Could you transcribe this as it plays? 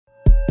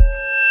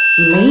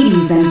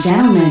Ladies and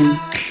gentlemen,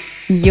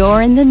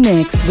 you're in the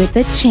mix with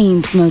the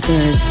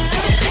Chainsmokers.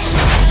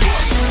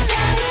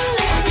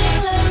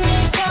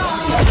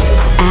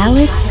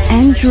 Alex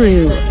and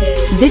Drew,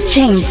 the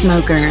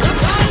Chainsmokers.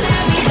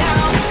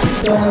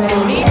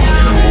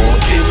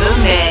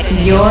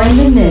 You're in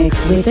the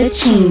mix with the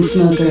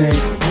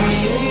Chainsmokers.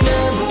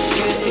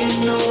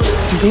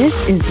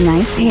 This is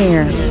Nice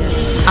Hair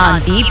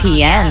on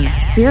BPM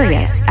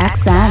Sirius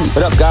XM.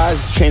 What up, guys?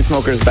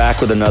 Chainsmokers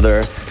back with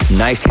another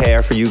Nice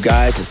Hair for you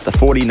guys. It's the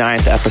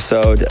 49th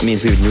episode. That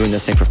means we've been doing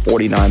this thing for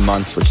 49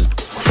 months, which is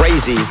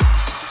crazy.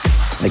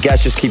 And the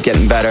guests just keep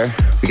getting better.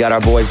 We got our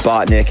boys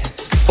Botnick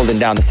holding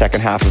down the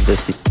second half of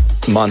this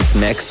month's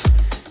mix.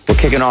 We're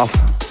kicking off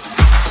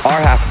our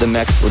half of the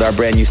mix with our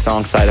brand new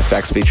song Side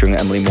Effects featuring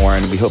Emily Moore,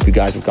 and we hope you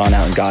guys have gone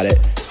out and got it.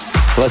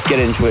 So let's get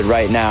into it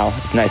right now.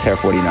 It's Nice Hair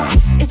 49.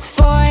 It's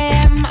 4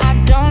 a.m. I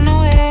don't know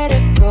where to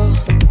go.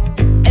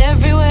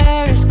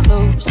 Everywhere is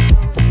closed.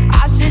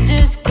 I should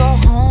just go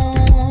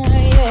home,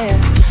 yeah.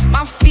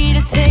 My feet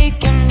are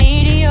taking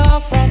me to your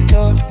front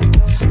door.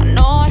 I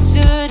know I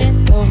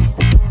shouldn't though.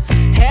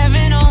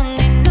 Heaven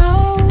only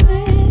knows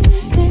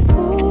that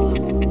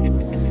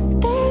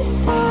the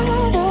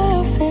side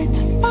effect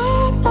to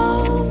my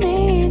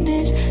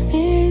loneliness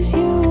is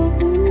you.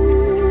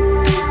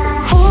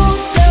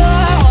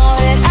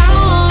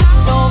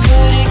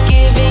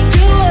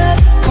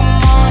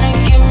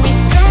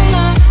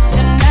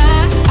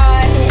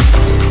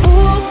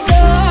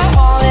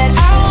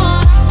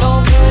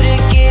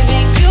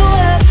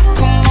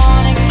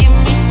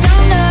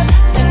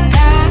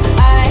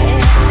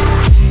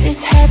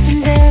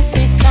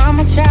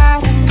 Try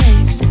to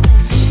mix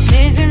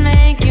decision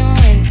making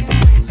with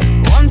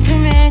one too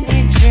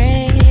many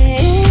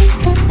drinks.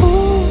 But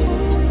ooh,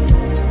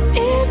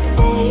 if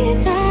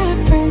late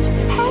night friends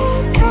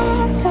have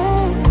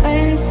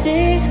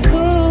consequences,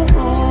 cool,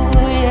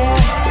 yeah.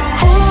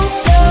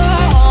 Hold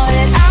all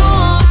that I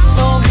want,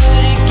 no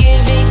good at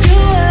giving you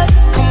up.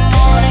 Come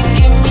on and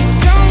give me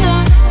some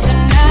love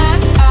tonight.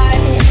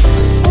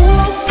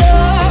 Hold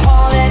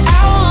all that I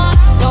want,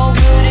 no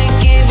good at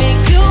giving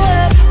you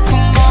up.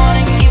 Come on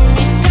and give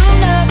me some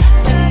love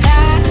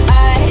tonight.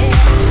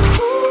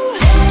 Ooh,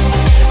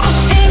 I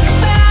think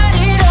about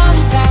it all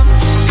the time.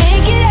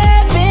 Make it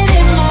happen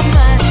in my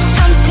mind.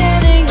 I'm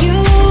telling you,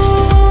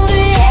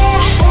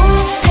 yeah.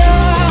 Ooh,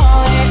 you're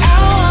all that I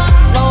want.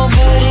 No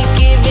good at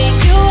giving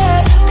you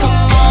up.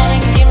 Come on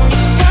and give me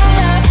some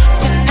love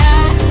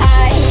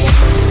tonight.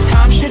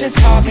 Time should have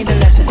taught me the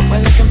lesson.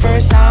 We're looking for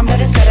a sign, but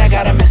instead I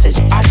got a message.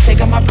 I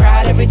take out my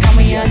pride every time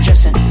we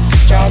undressing.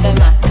 Draw the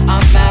line,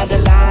 I'm out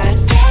of line.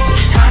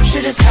 Time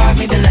should have taught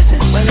me the lesson.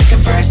 We're looking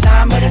for a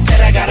sign, but instead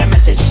I got a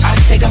message. I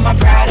take out my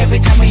pride every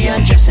time we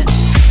undressing.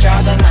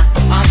 Draw the line,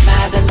 I'm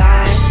out of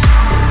line.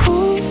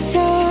 Ooh,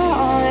 you're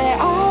all that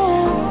I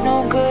want.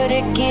 No good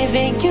at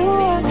giving you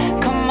up.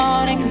 Come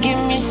on and give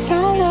me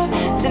some love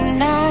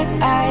tonight,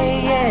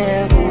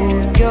 yeah.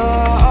 Ooh, you're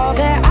all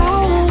that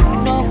I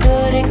want. No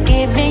good at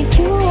giving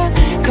you up.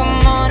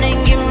 Come on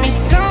and give me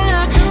some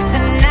love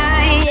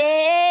tonight,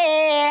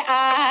 yeah.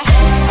 I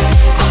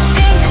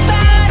think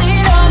about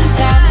it all the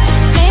time.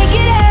 Make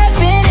it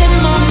happen in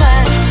my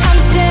mind. I'm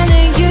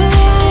telling you,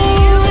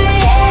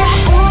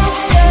 yeah. Ooh,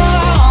 you're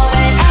all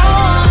that I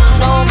want.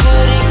 No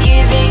good at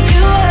giving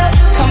you up.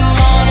 Come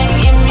on and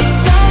give me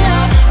some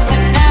love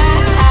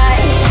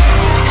tonight.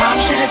 Time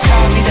should have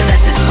taught me the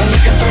lesson. We're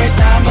looking for a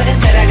sign, but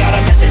instead I got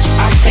a message.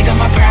 I take out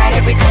my pride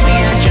every time we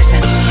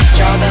undressing.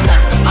 Draw the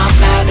line,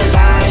 I'm out of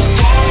line.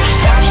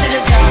 Time should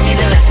have taught me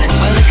the lesson.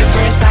 We're looking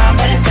for a sign,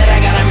 but instead I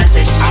got a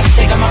message. I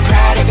take out my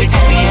pride every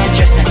time we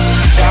undressing.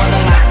 Draw the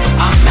line,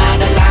 I'm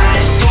out of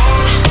line.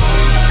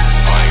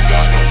 I ain't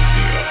got no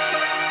fear.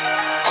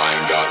 I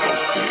ain't got no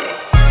fear.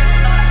 I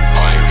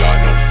ain't got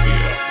no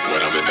fear.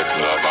 When I'm in the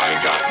club, I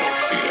ain't got no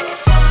fear.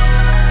 I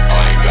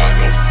ain't got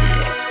no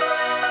fear.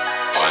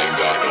 I ain't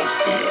got no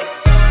fear.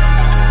 I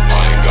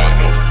ain't got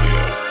no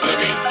fear. Let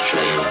me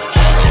show you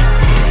how to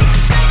move.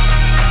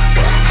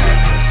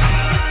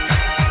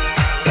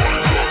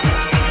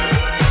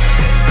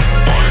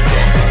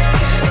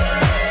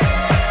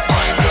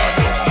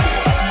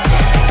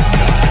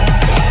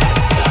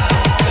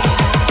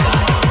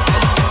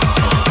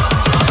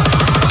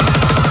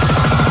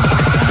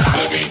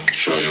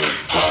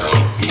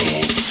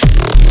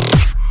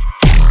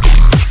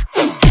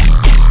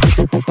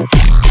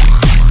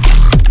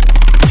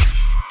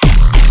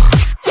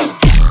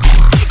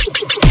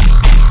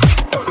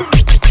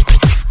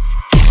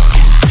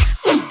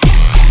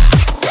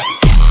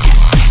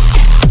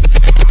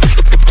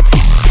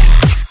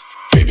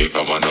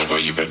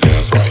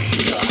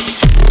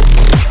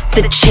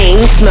 The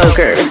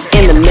Chainsmokers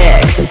in the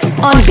mix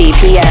on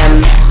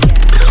BPM.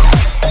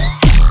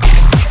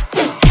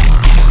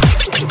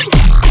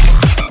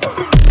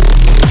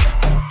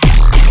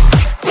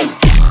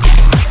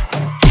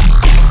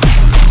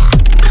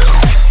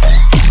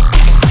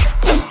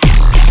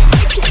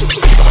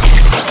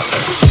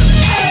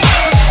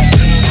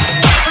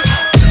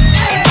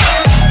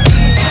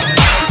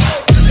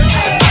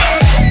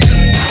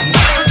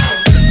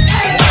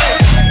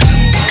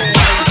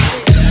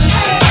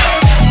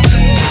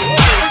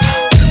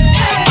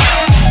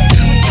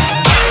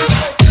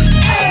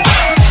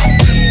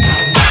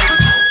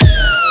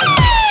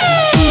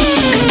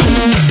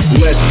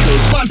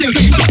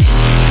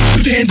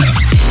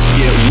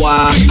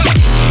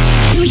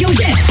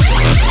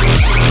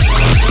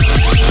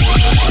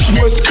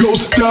 West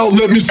Coast style,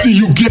 let me see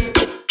you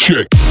get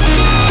check.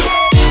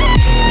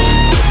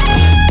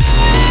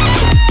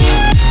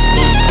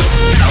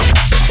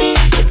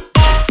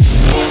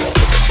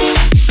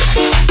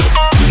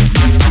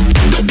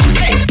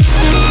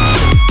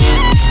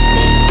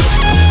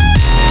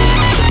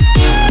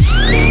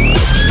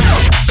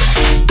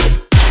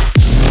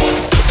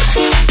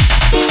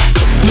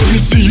 Let me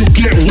see you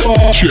get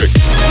wild. Check.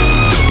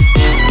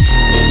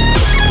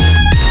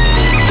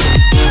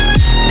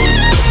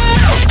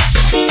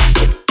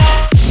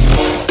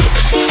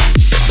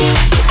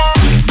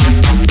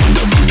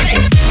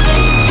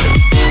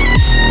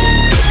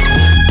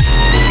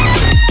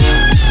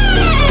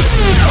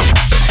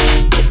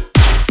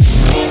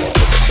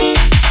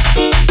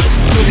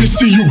 Let me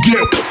see you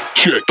get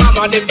check.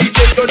 Fama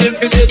defeated,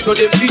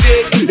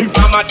 defeated.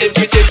 Infama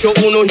defeated,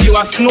 uno he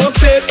was no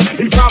said.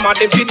 Infama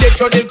defeated,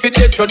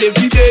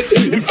 defeated.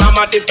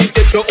 Infama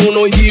defeated,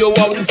 uno he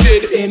was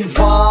said.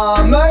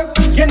 Informer,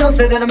 you know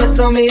say that I must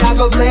know me, I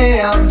go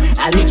blame.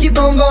 I like you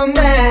boom boom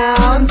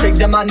down. Take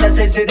the man that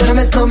say that I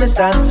must know me,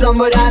 stand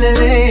somewhere down the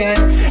lane.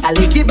 I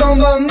like you boom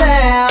boom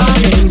down.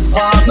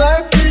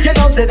 Informer, you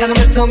know say that I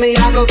must know me,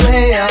 I go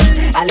blame.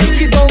 I like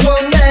you boom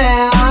boom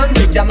down.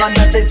 Take the man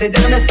that say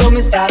that I must know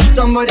me, stand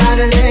somewhere down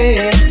the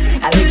lane.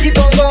 I like you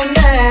boom boom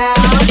down.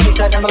 He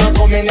said I'm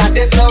gonna me not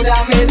they blow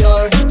down my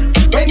door.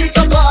 When you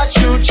come out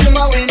through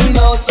my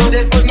window, so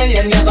they put me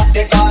in your back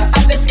the car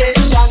at the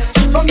station.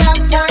 From that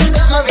point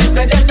on, I reach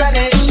my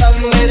destination.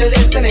 Where the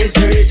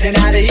destination reaching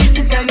at the east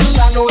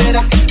detention. Where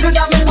the look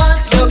at my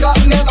pants, look up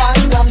my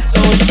pants. I'm so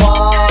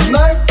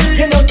farmer.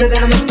 You know say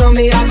that I must know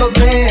me, I go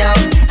blame.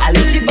 I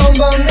like you boom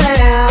boom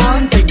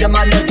down. Take the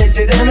man that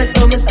say that I must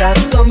know me, start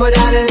somewhere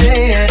down the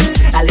lane.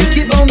 I like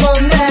you boom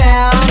boom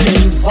down.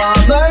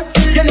 Informer,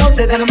 you know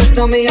say that I must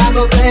know me, I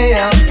go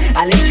blame.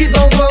 I like you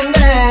boom boom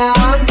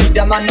down. Take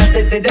the man that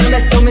say that I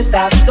must know me,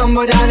 start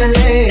somewhere down the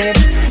lane.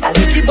 I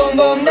like you boom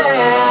boom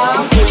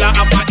down. Pull up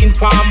a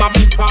informer. I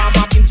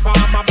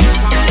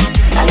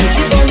like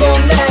you boom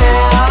boom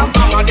down.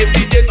 Fama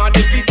defeated. I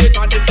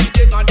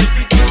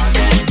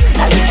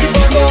like you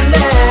boom boom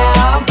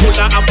down. Pull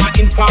up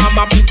a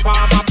informer.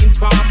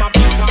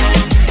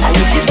 I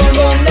like you boom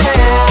boom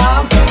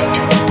down.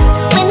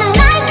 When the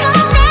lights go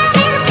down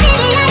in the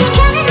city, are you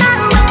coming my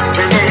way?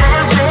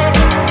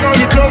 Are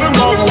you coming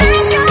my When the way?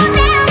 lights go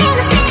down in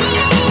the city.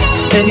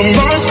 And the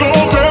lights go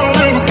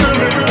down in the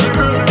city.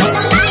 When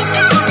the lights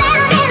go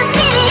down in the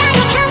city, are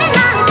you coming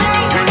my way?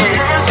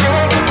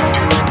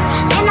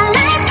 When the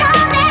lights go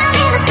down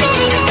in the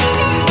city.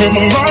 And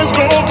the lights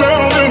go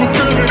down in the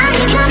city. Are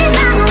you coming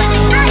my way?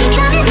 Are you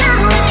coming my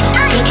way?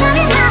 Are you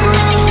coming my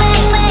way?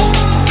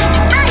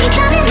 Are you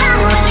coming my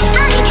way?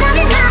 Are you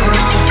coming my way?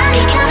 Are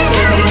you coming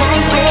my way?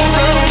 Lights go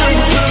down in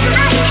the city.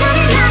 Are you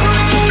coming my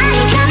way? Are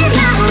you coming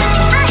my way?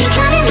 Are you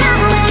coming my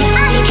way?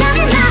 Are you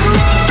coming my way?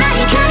 Are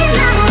you coming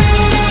my way?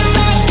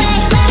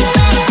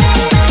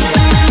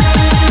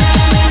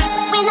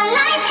 When the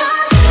lights go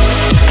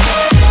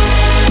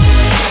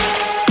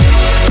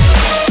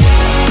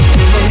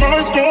The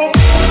lights go.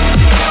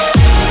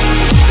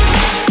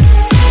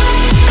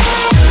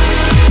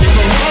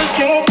 The lights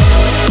go.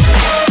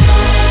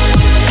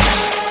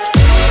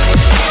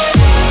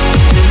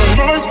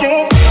 The lights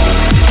go.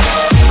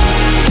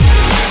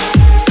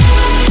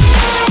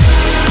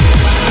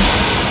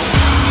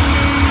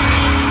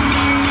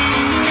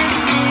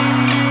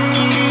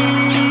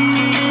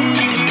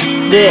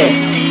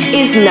 This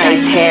is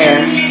Nice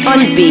Hair on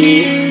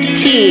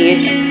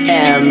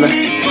BPM.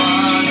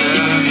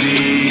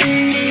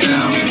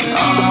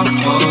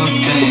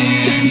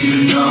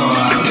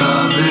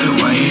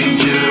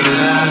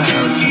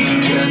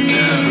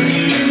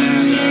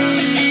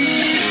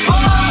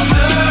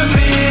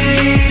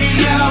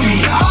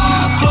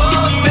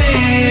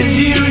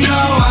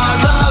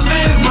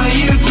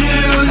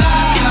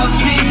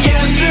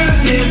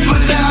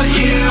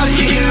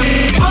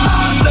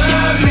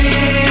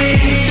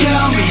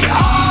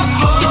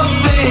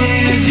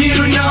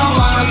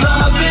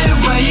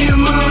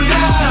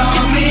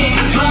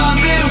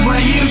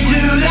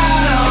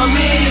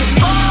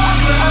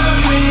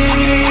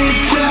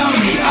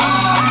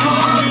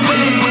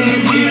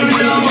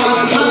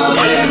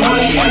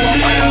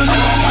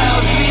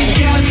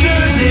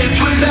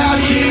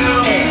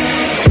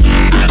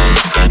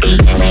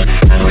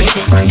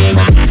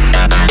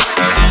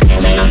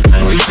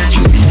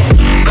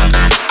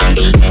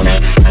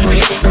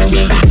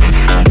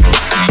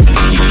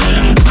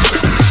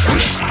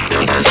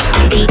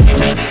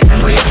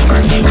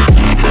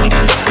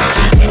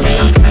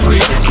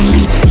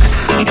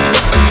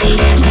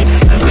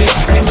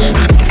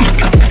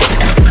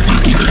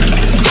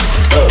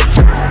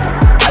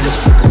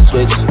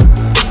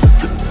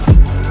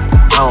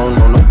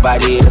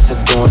 Nobody else is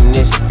doing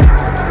this.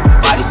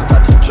 Body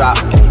start to drop,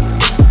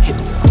 ayy. Hit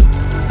the floor.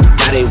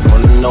 Now they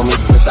wanna know me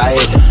since I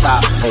hit the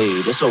top.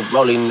 Ayy, this a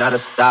rolling, not a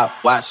stop.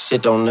 Watch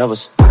shit don't never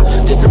stop.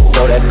 This the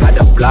flow that got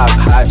the block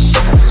hot.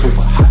 Shit that's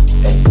super hot.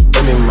 Ayy,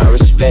 give me my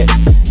respect.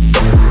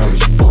 Give me my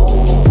respect.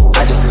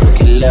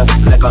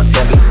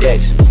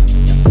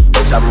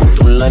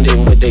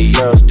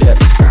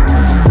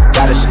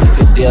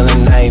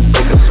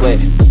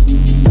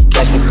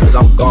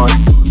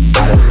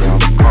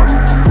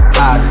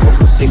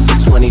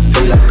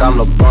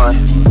 LeBron,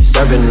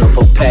 serving up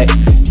a pack,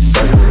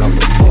 serving up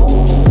a pack.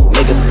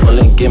 Niggas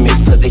pulling gimmicks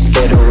cause they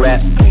scared to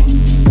rap.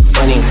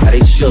 Funny how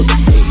they shook,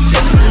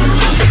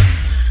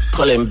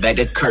 pulling back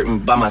the curtain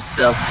by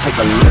myself, take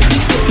a look.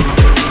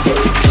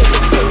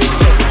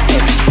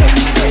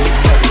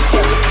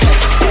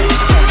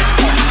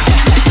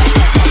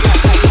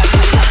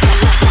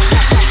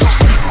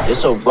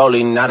 It's a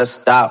rolling, not a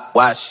stop.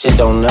 Watch shit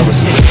don't never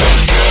stop.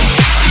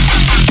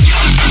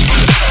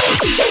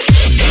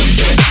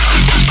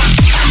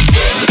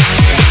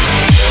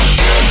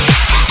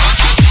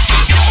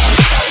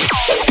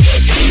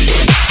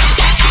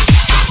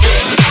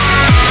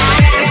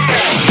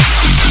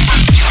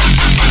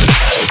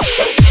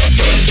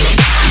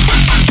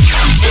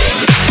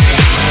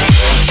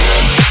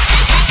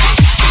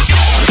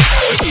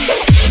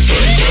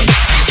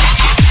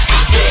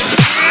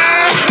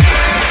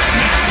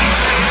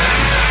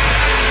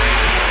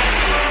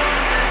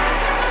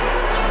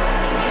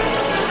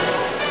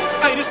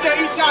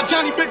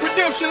 Johnny Big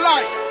Redemption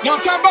like, you know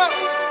what I'm talking about?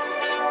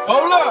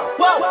 Hold up.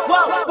 Whoa,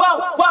 whoa, whoa,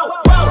 whoa,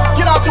 whoa.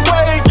 Get out the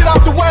way, get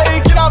out the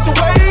way, get out the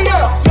way,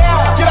 yeah.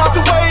 Get out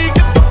the way,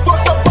 get the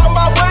fuck up on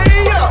my way,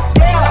 yeah.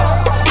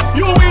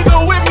 You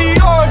either with me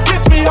or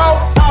against me, ho.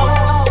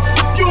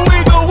 You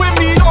either with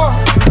me or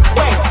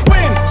win,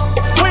 win,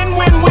 win,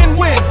 win, win,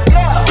 win.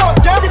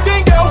 Fuck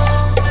everything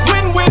else,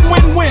 win, win,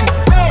 win, win.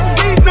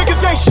 These niggas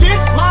ain't shit,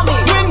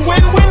 win,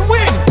 win, win,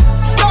 win.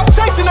 Stop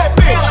chasing that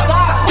bitch.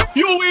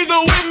 You either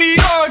with me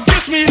or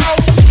against me, ho.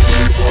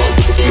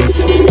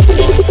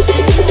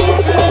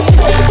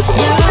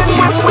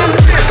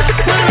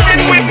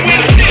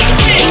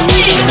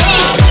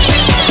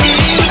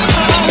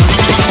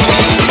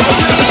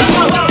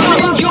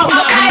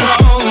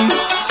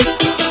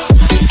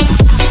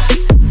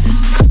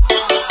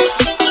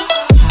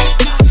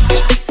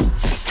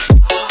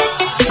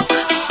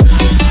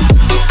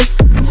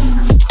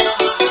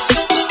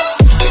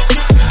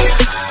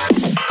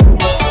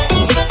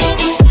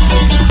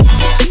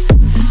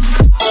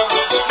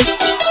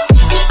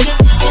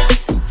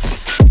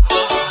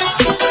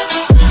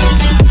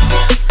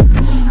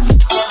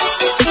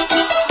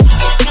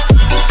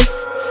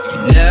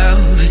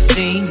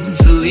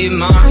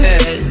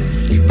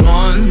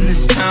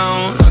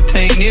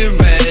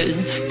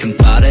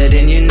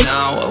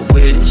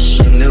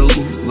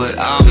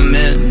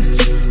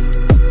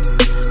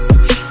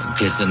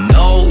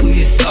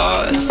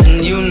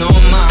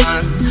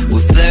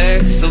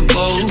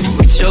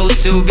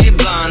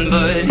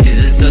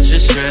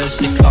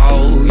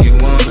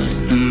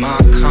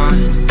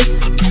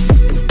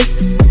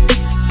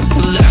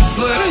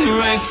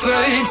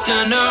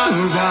 Turn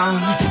around,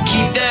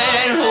 keep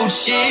that whole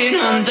shit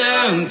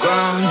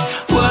underground.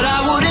 What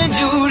I wouldn't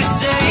do to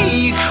say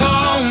you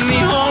call me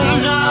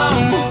home now.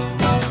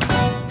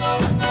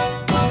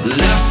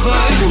 Left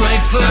foot,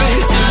 right foot,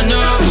 turn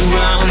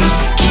around,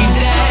 keep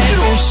that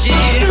whole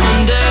shit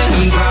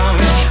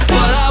underground.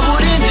 What I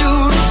wouldn't do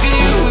to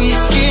feel your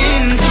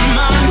skin to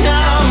mine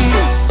now.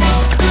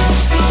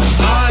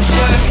 I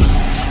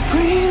just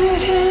breathe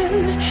it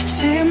in,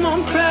 take my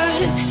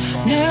breath,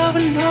 never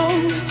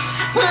know.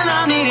 When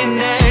I need it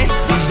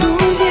next, I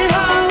lose it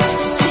all.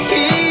 Just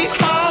hear you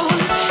call.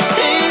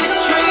 Ain't it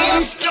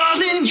strange,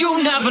 darling?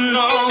 You never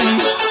know.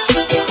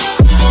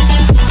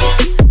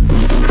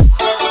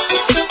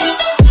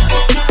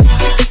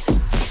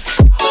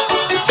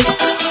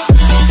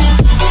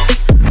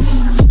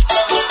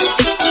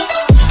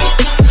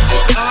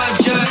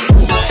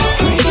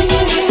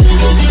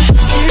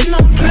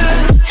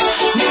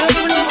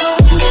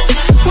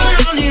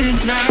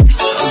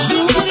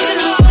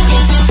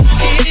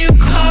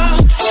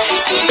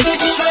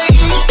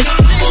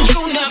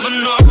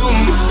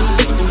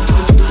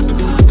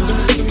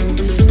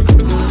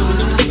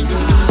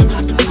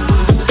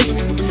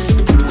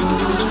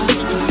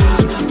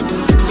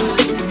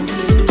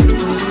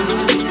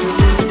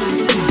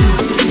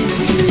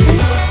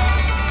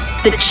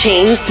 The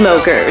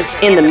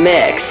Chainsmokers in the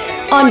mix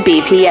on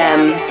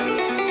BPM.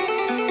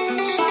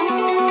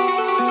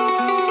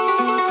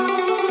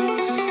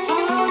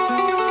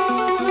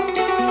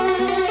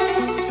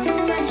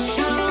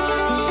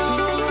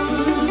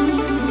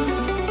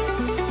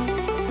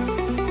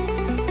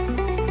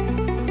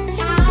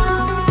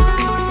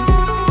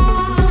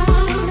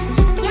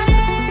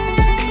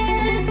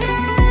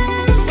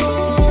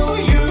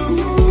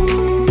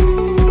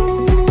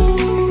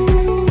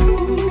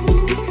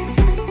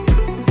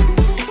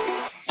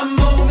 I'm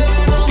moving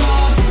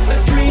along,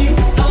 a dream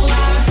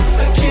alive.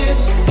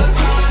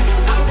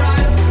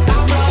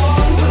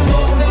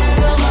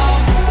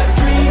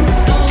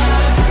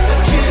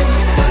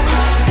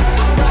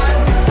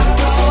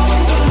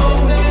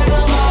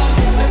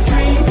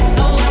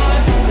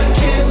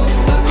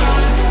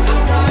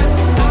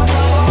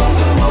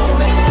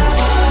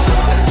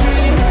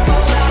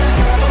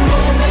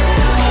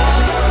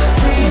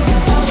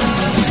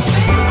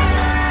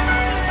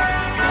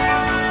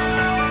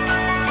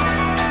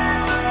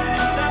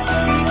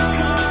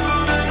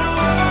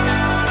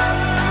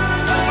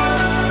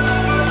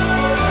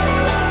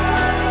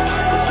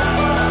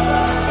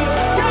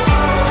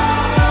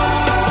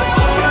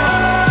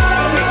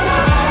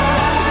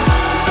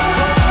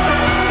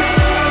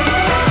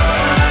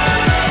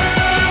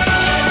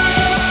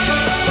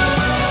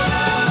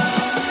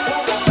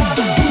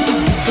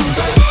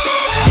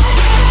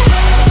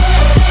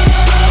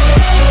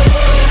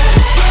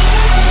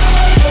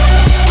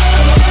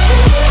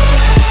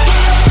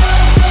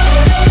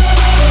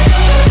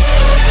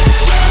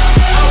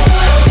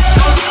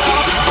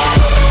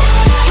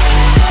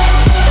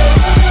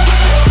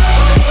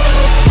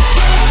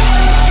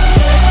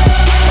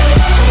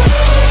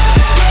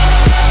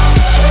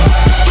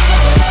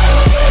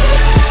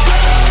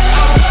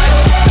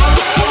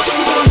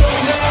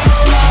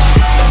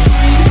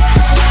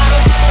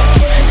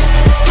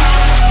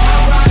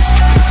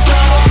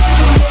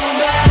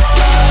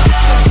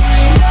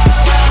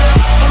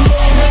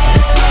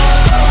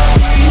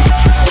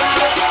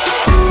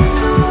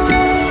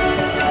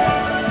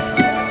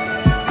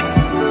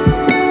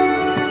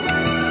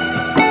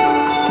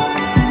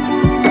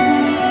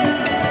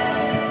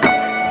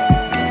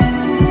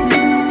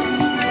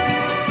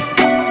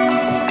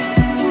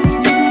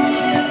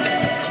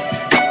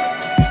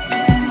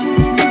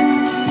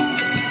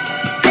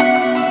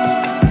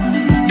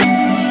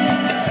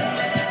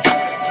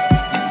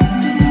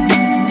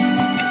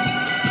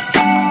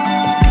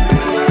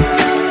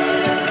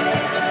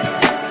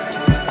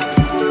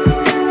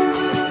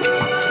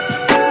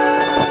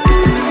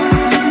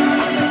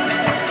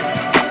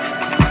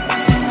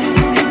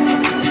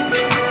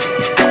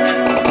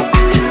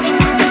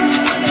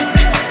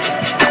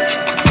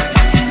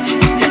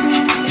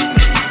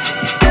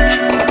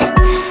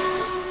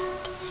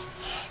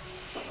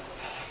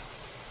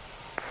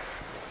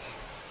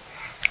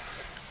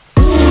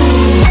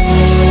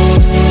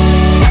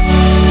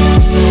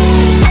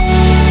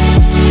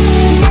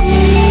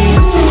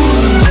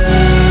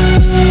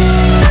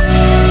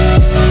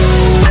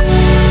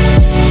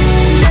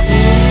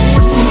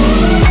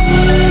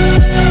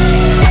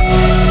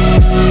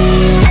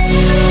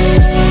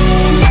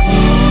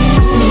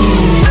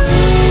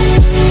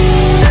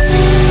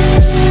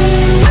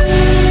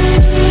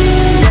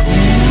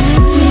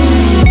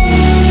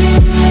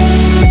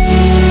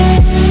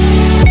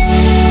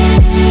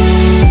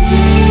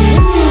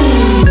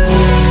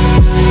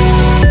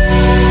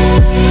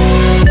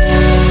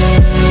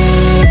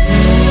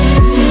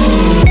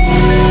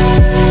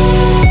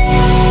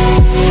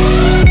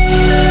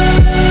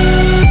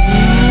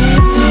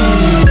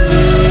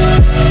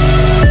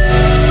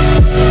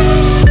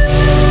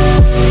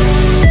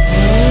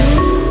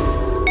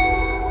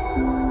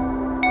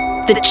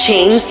 The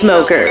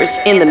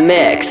Chainsmokers in the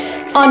mix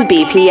on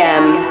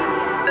BPM.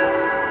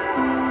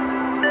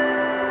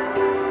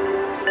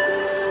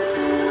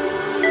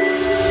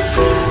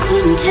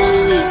 Couldn't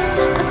tell you,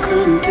 I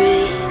couldn't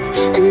breathe.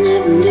 I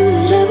never knew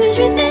that I was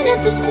ripping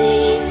at the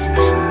seams.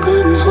 I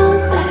couldn't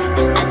hold back,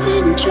 I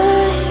didn't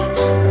try.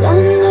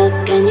 One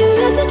look and you're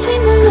right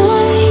between my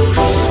lines.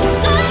 It's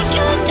like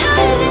you're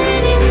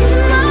diving into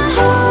my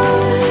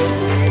heart,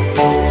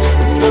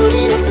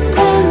 floating off the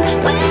ground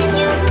when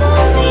you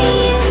pull me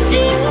into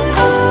your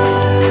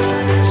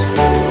arms.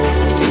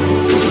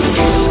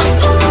 I'm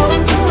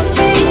going through a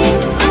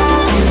fever,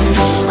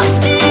 I'm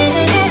spinning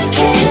and I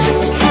can't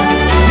stop.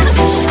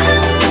 I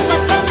lose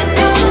myself and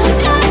now I'm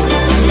not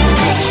the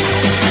same.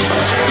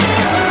 I'm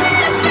dreaming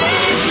of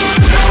freedom.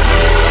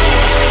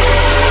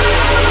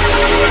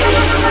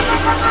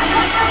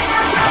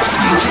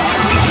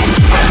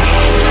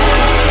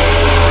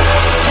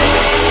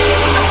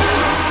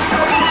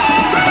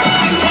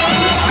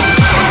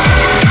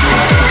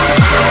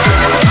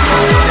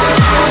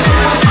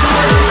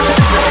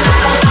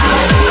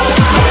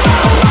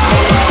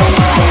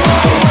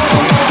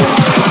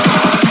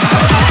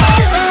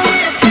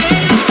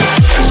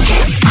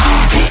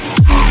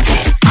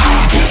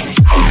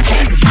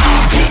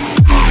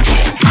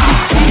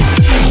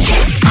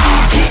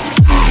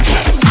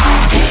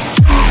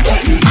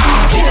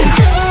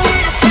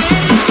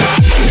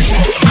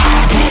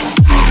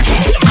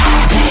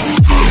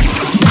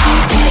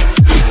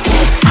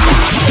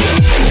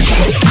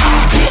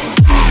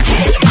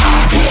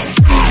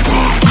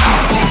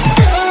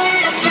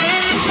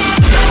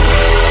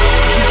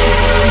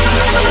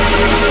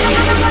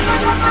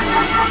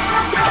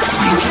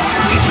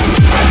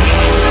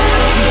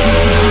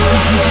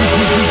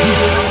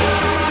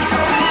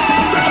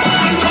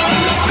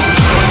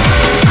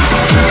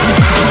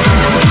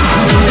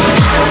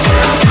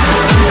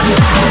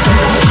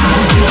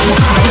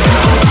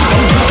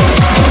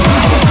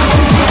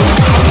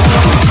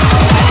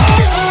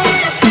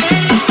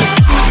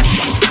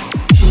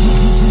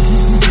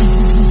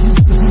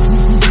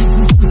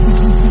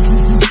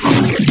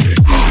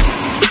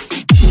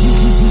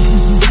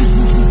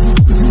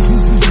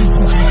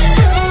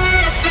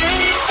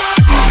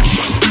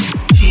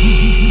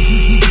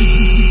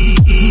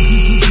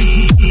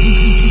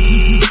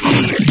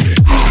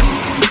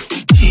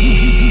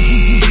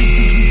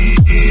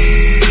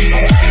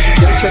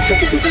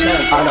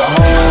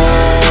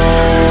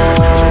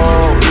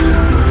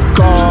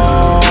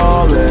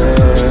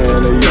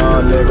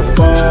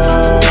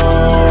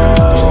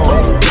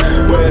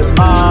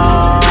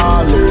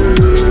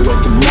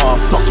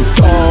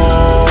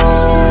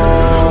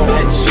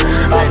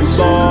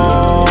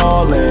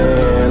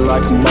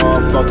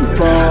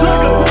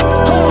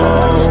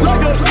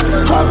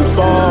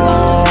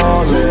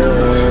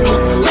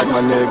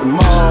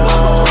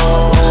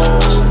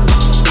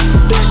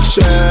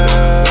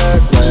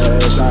 Check,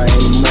 I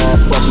ain't a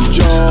motherfucking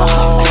joke.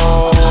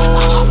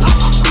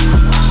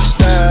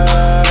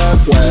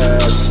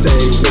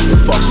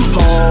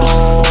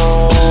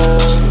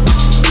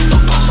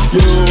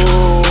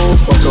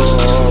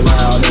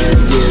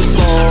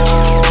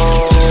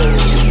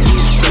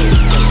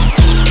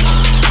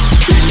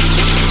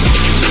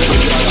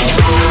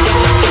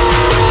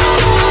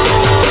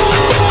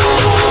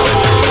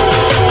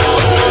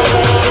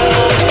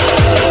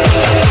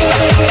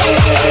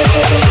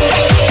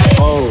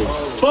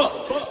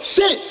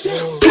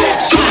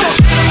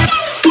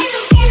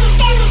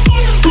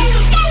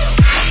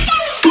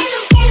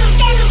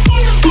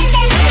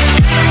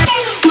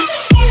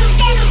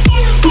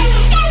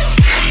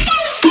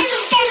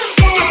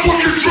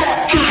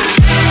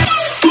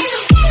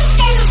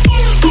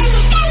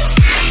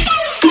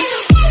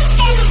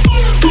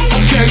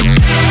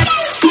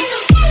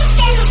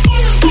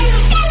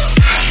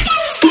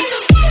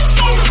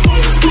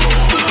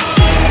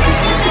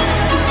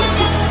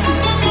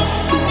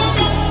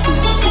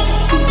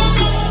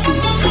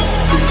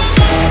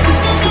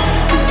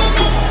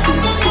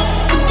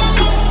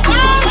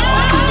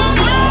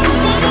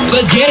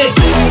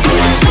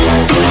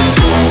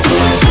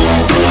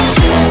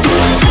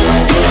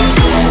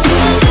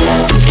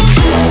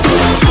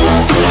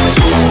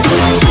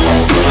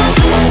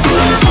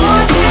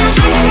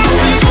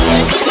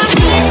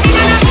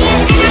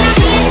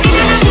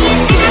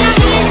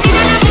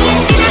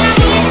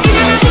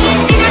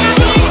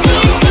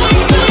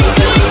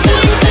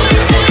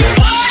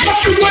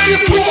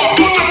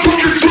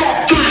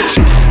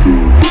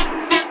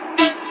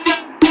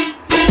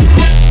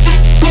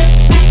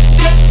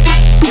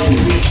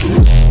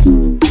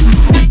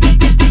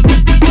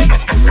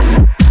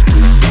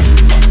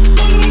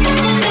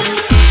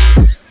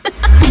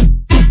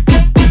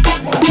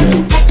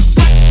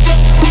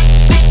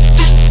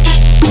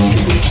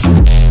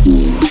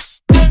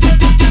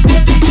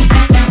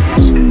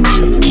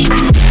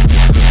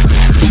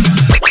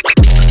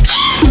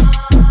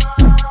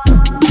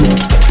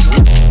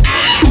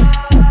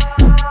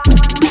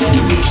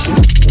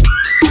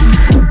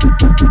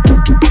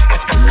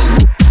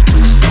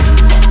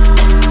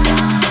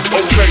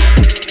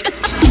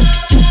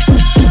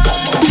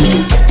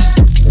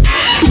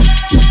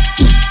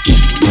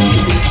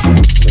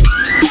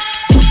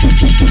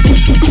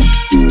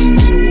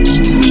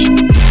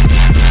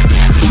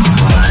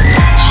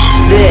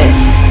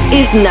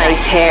 is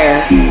Nice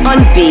Hair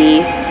on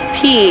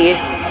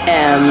BPM.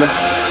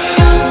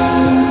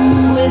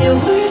 With your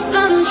words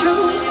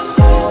untrue,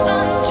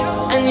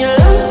 and your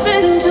love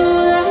into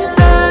that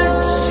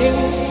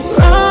backseat,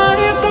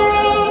 right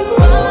through.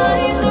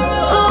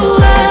 Oh,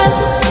 when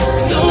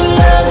your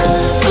love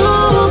to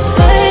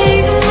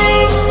play me,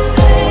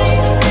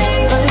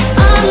 but if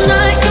I'm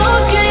not your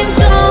king,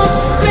 don't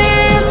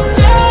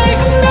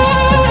mistake me.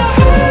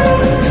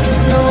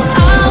 No,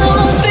 I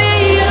won't be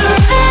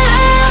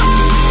around.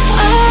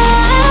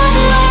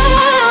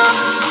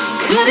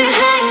 Couldn't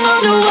hang on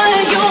to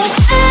what you're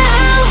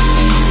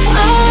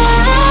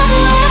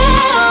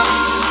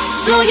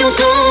so you're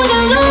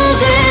gonna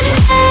lose it.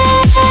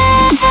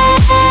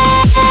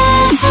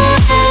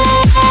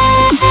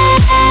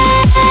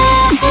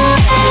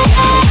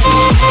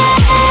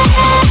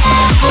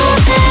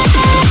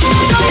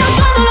 So you're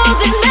gonna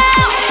lose it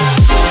now.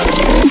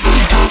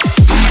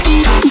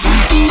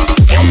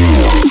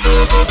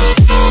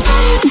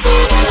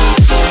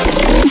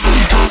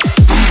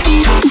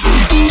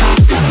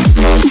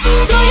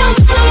 So you're gonna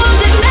lose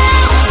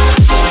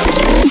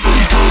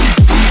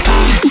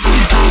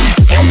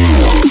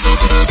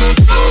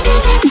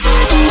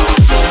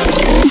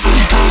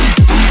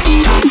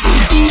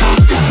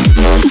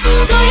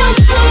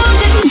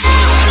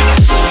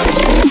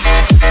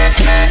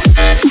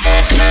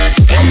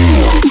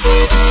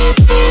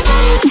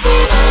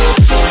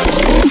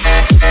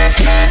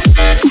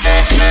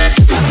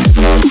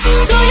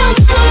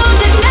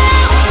it now.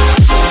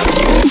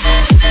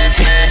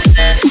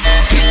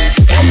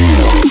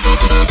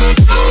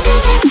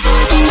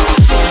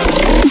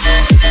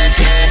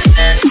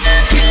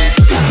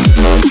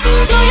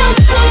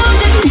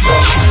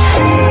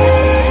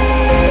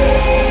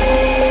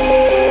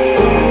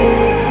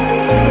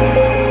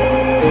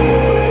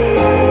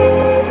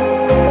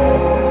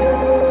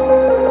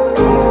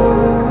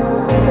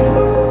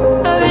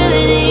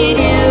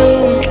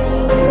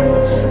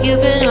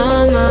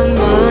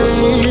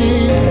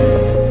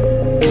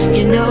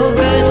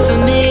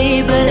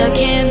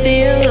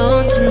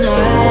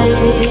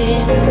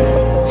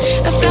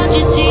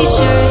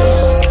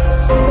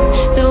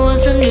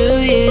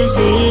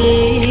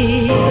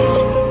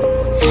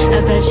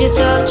 You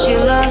thought you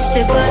lost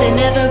it, but it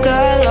never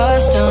got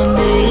lost on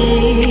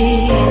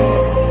me.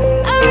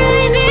 I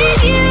really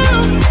need you.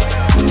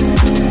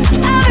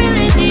 I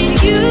really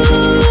need you.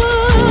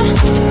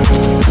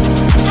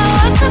 Now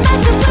what am I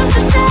supposed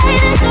to say?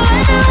 There's no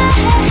other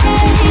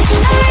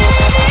way.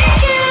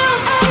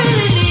 I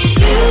really need you. I really need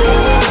you.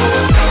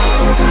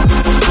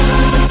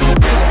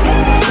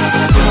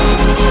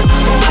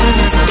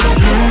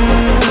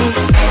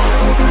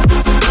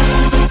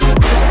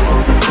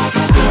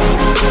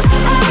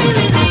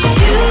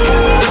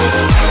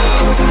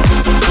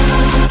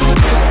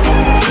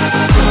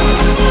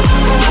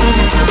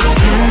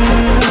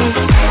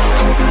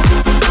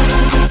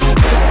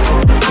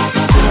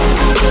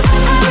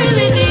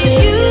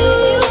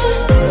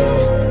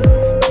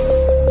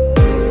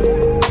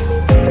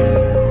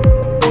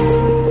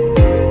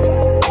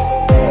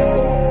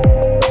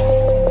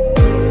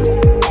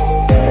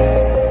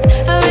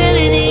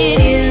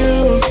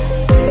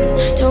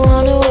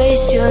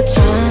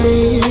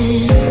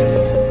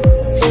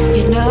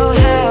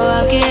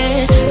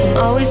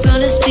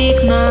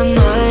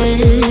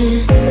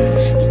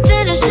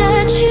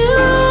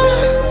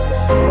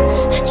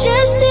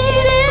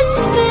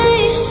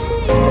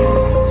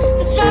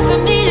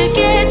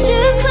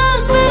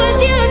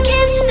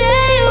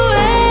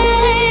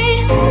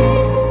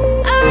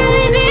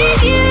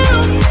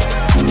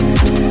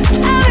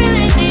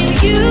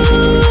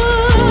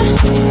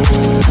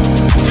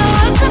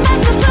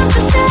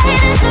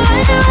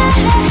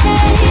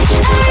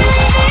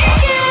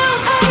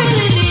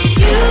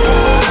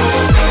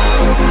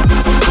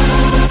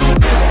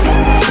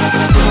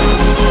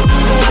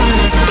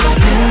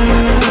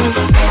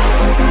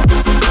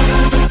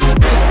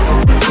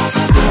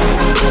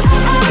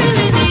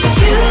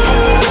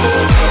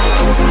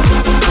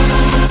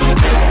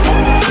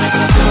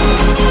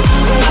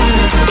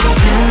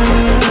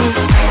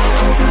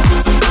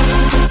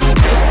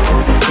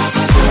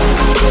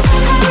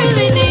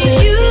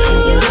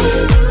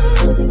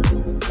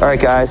 All right,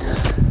 guys,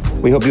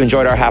 we hope you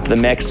enjoyed our half of the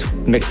mix.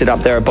 Mixed it up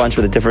there a bunch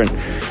with the different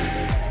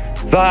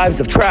vibes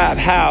of trap,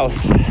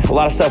 house, a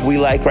lot of stuff we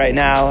like right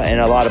now, and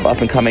a lot of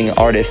up-and-coming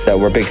artists that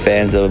we're big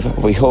fans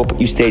of. We hope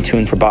you stay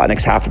tuned for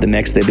Botnick's half of the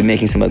mix. They've been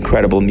making some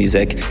incredible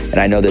music, and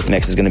I know this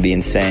mix is going to be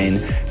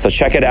insane. So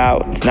check it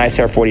out. It's Nice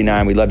Hair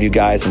 49. We love you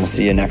guys, and we'll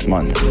see you next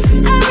month. I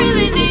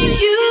really need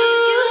you.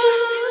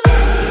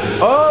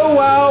 Oh,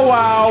 wow,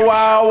 wow,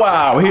 wow,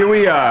 wow. Here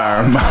we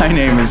are. My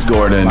name is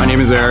Gordon. My name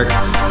is Eric.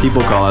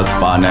 People call us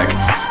Botnick.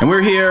 And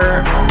we're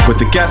here with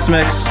the guest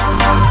mix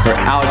for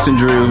Alex and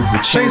Drew, the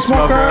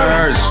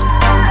Chainsmokers.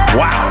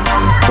 Wow.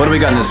 What do we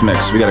got in this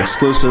mix? We got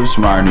exclusives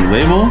from our new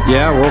label.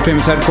 Yeah, world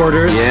famous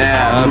headquarters.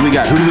 Yeah. Who do we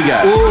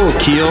got? Ooh,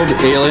 Keeled,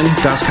 Alien,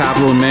 Das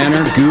Capital and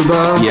Manor,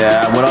 Gooba.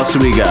 Yeah. What else do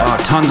we got?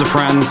 Tons of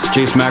friends.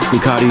 Chainsmokers,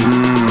 Bugatti.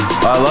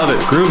 I love it.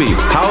 Groovy,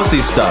 housey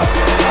stuff.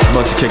 I'm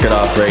about to kick it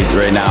off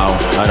right now.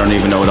 I don't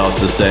even know what else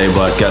to say,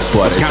 but guess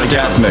what? Let's count it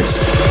down. Guest mix.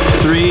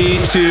 3,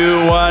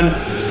 2, 1.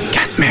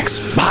 Guest mix.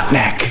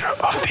 Botneck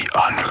of the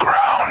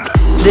Underground.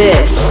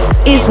 This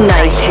is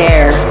Nice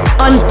Hair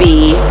on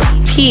BPM.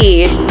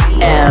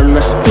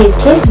 Is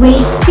this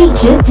week's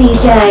featured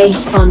DJ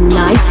on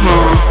Nice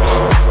Hair.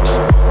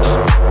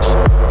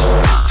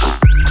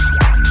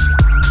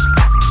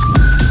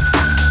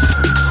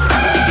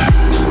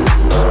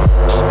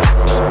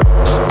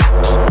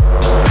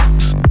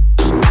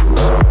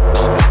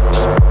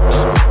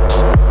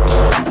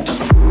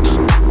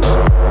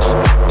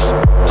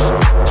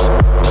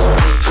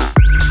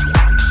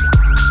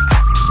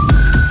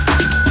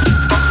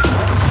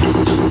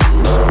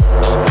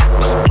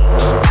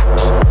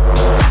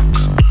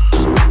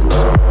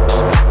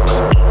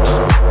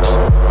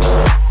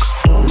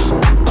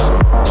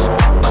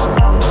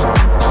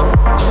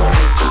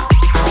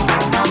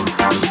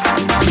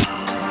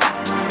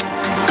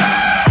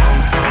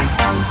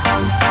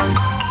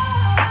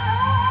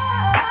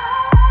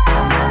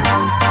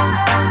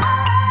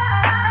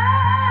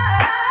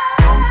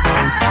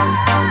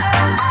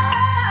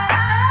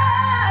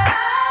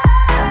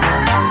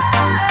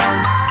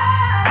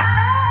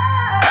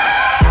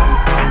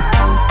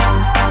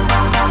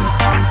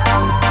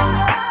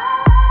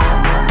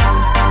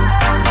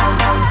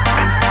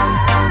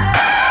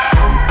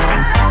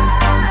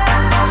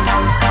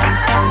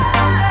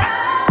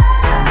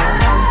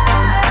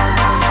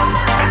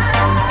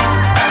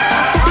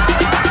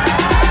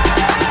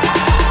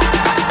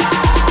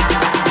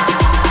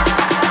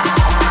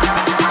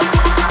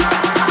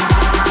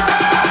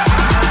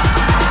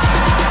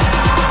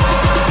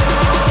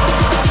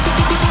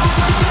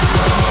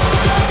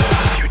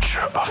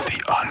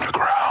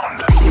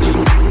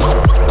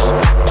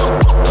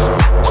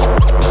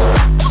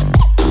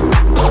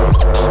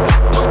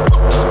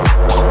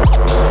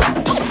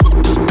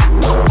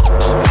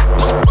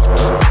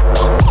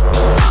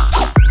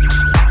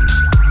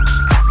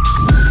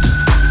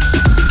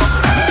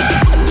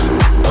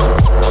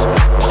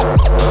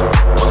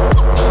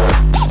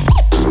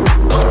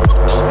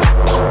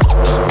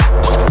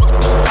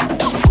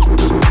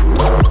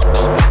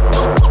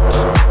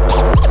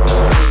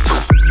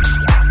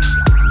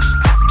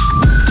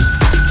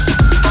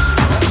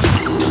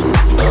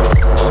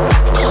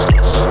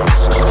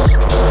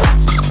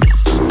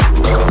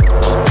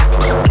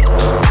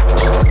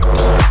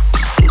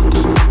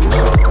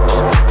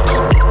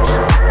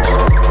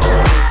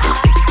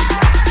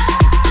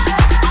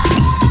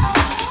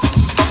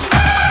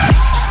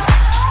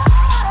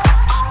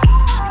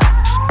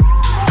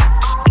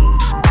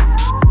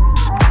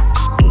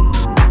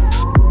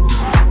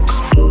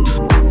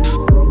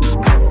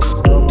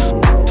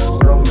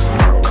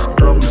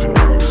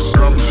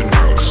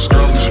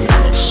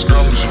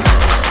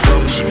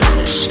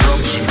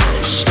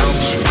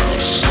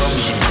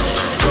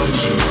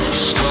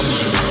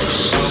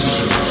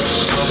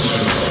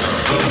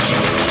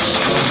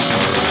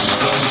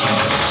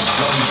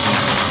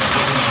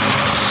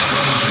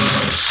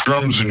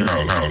 Drums in your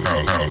house.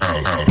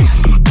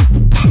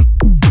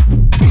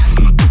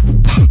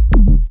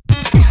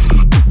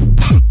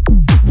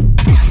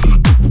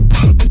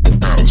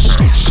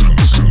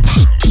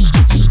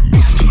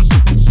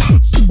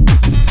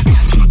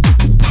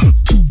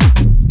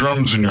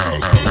 Drums in your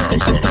house.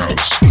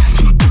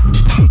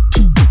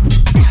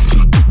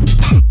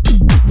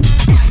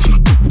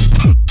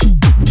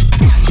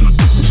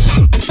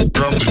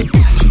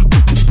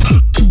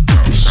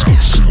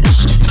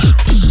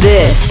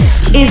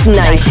 This is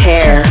Nice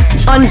Hair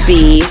on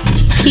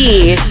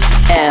BPM.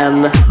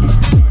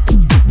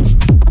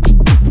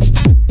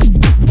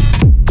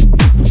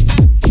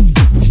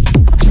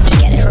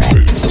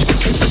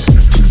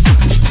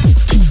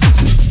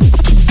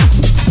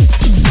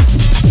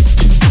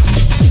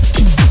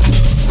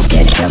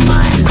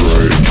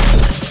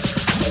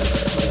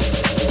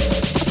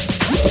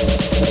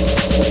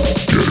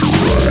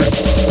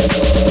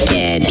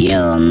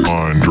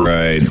 Mind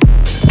right.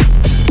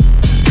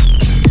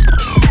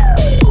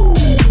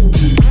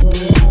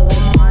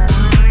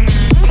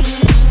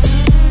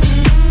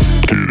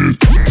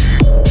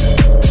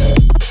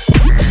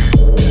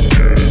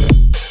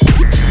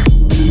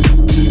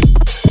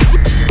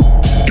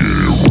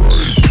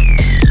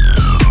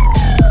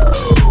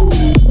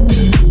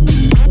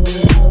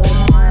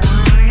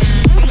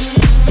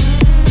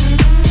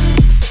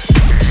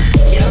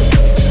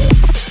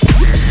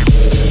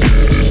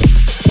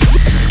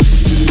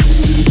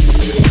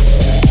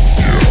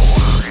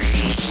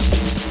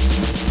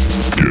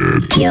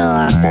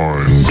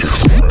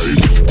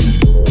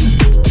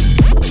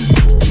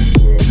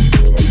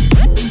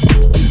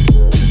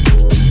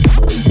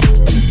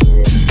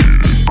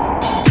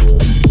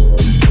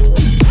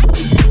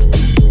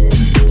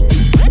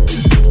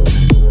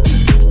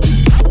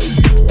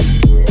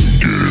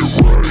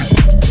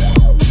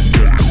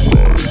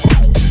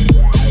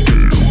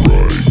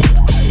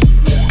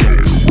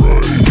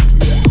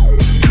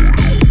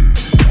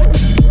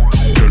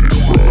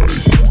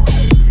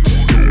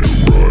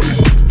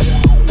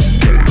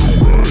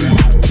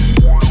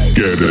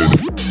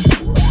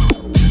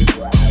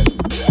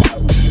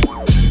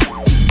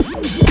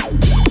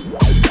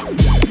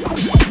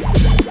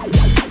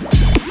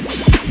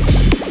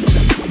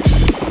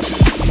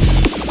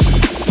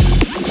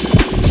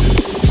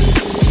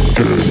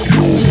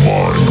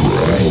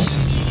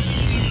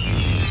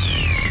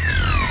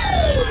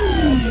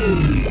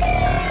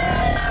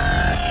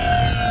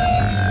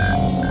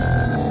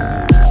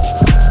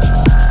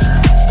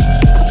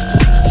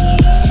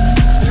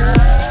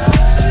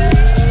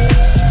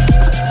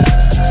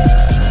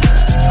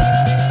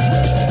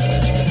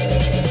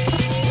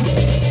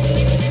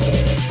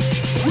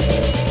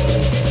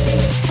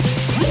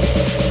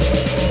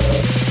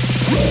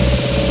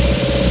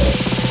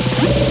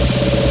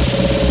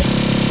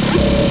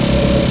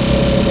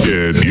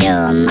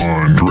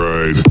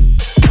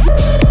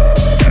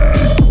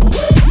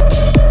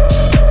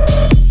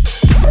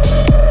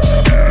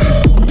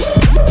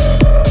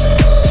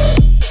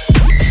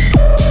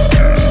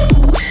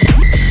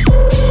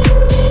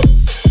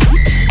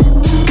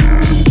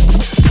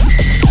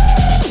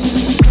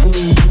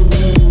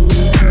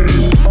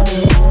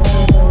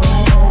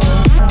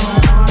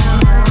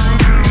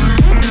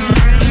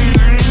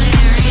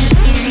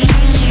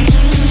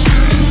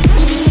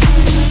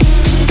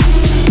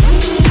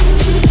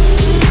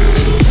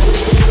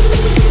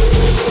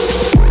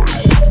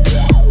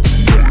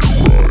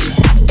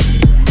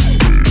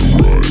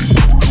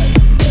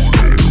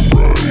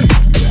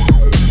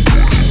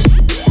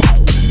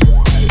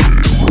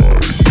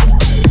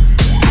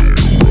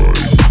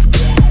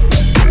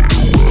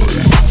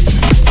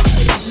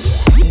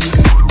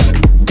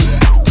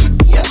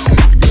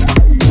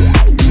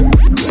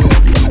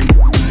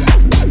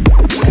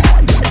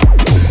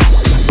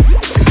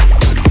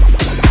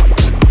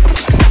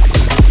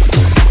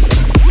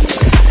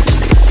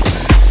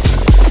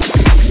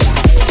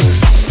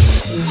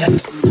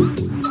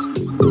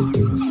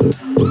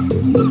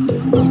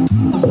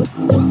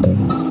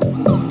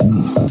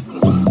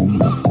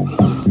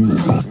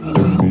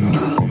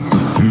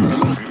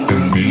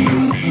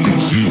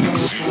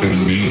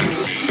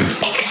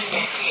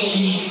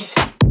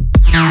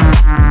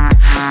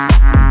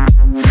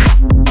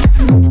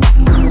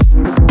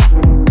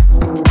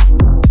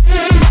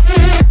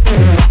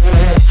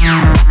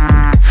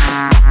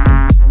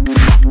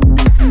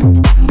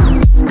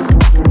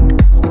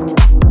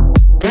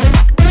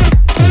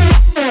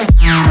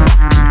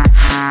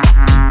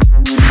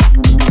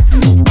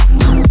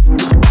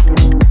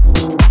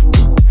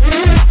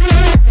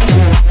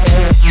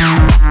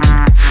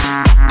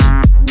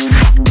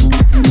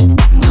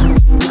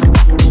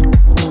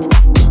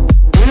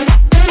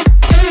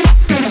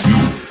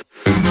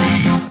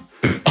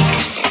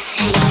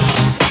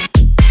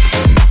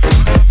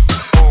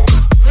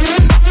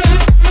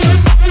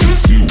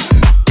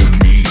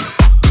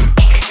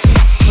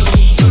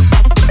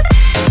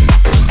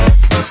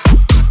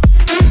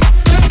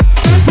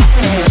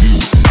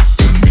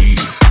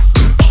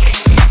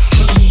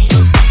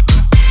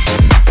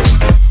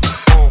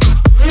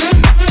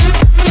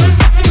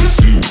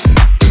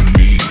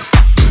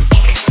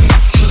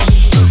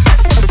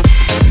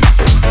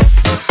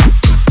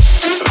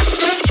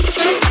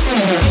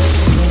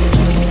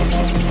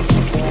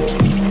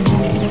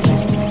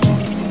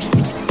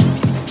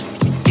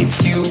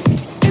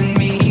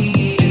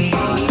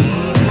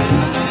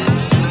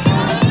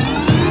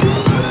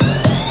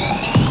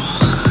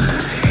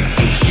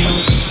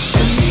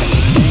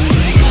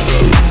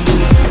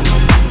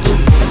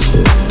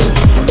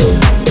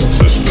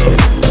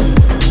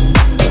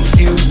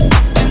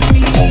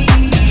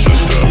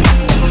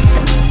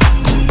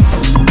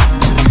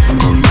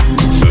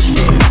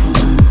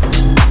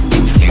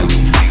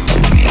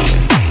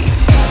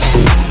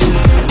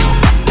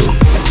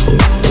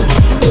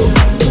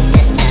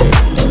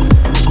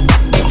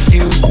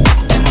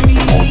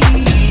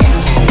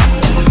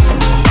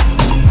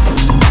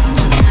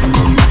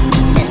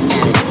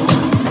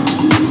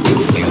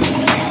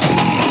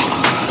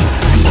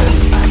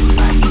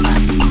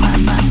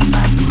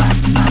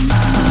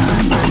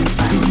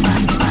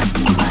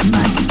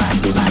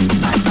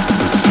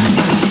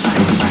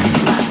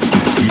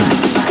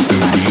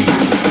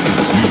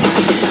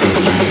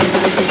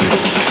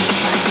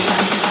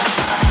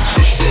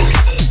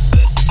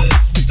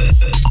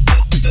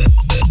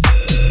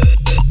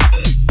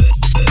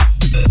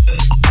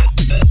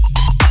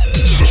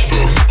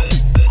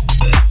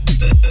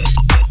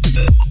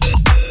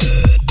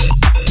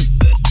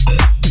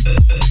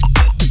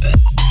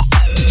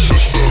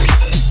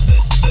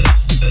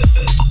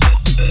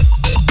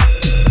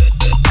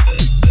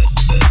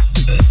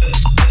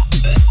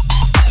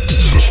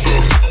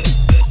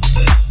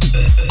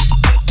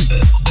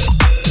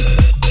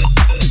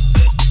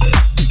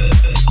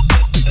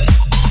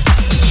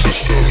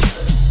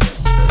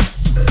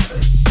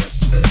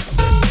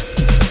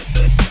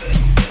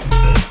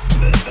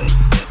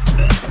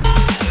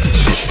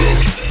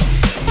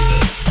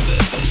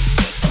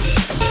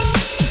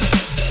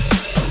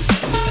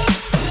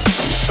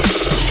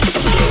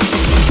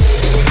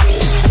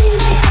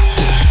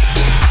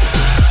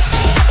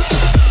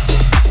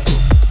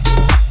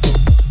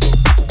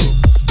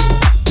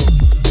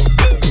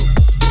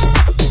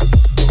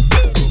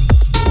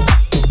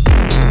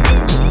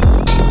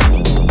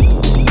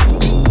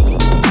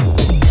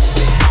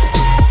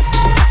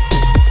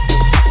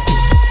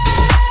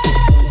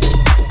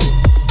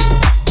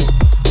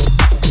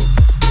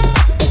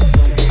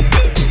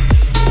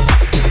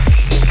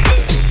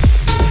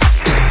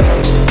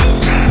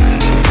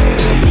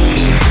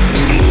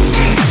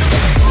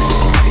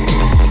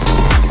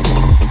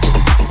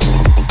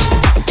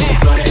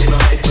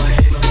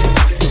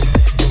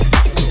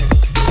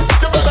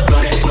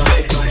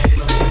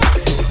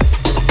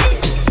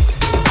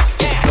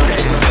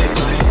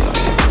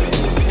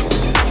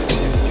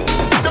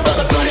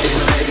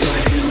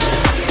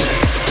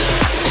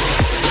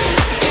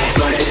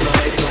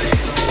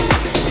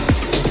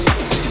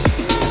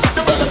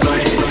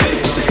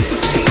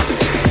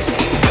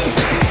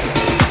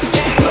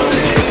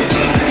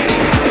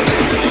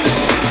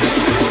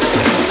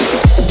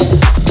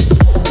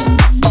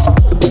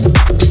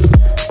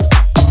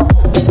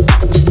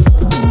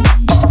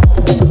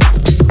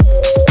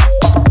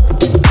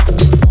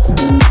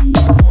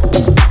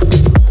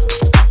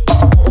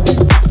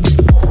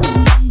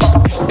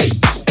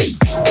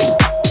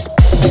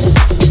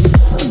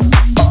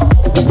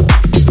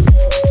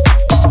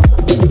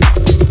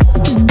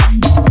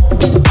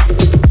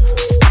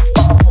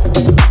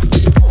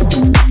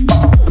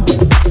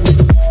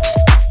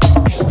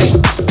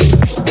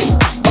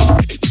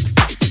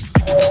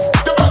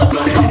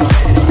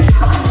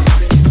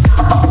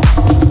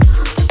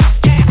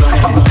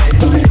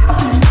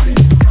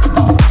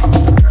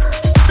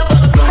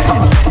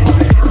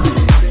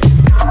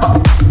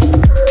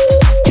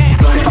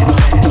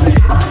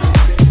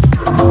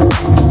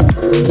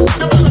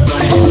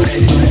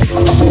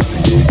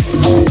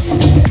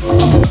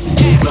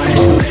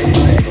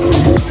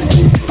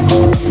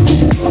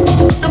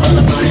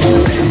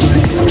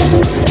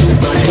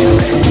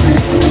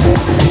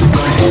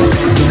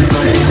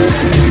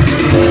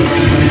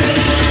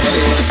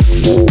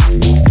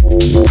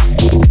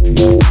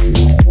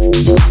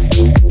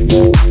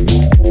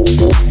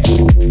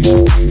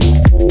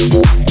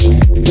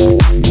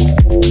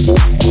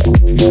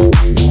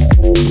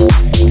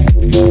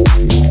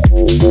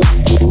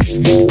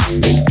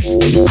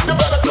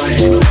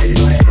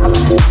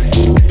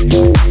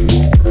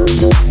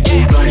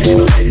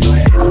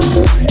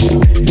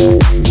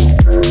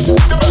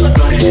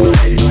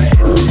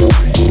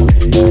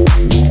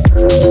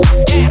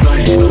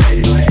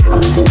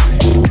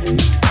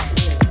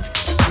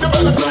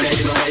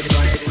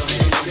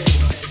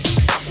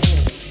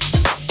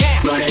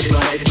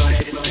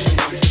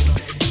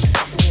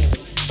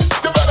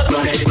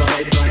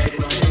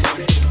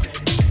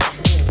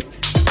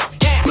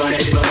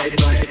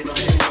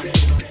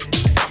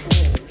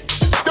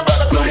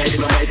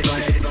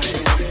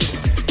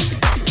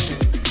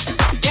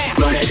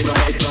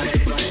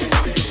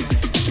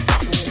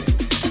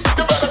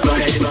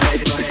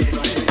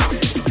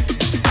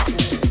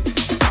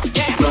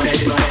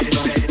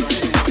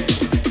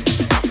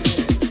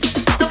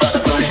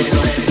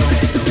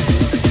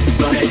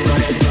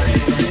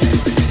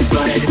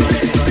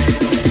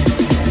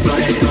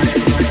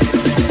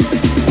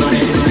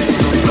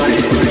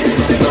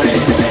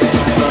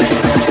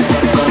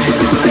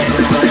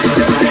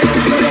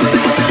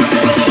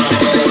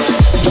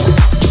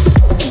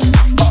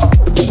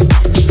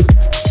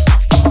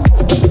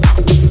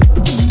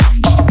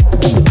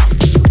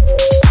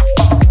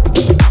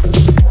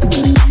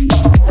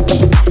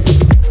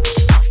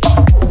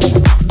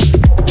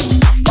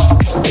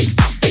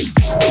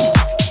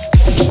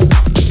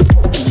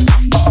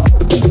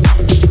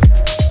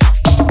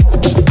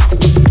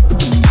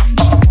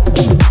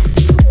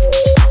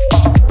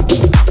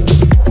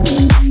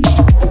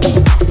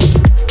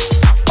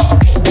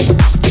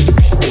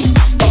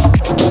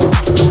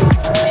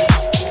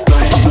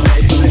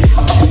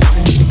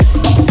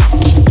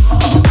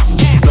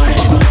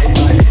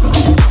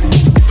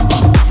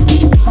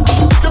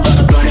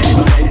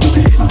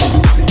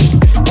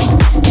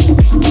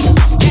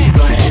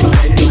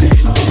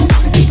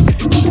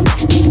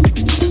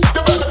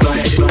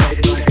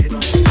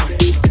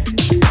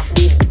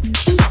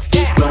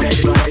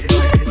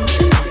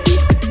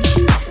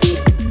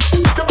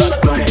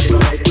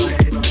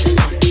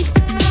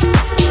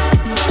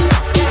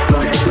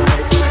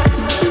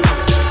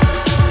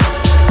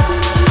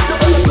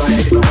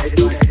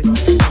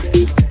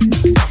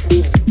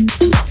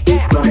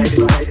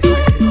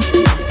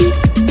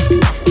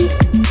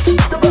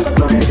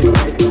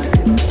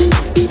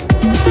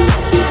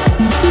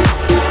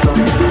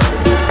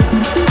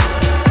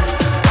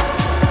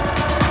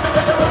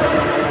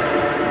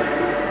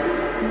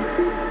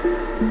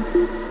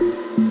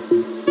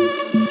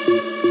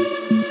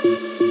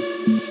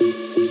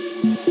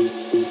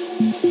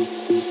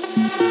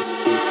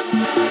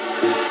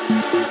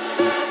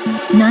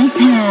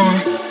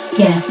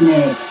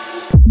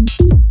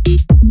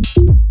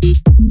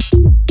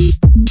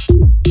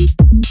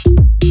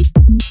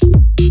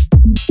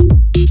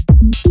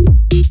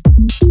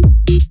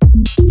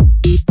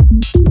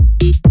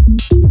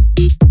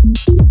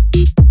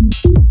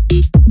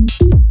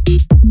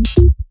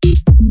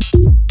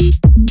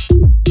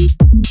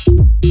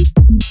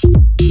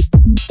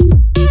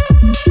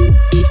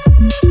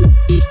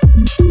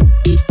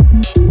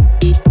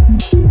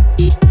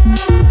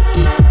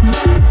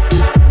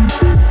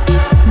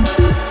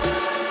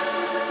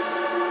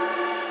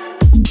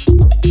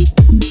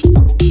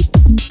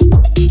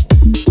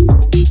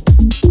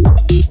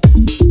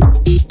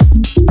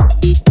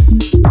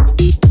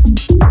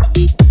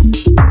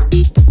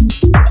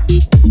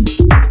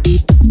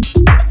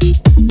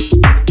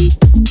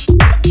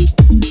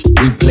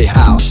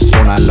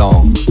 night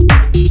long.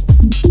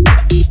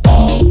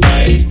 All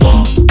night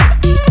long.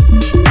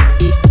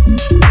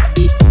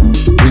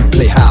 We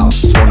play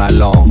house all night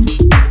long.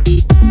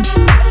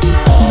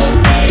 All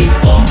night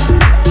long.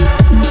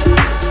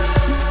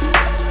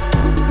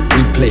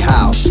 We play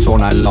house all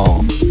night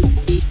long.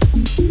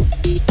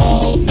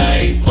 All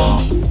night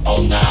long.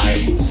 All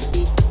night.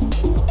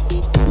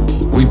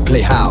 We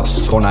play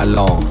house all night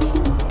long.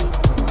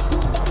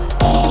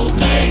 All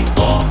night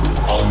long.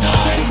 All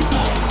night.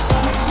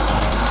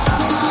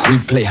 We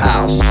play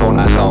house all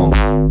night long.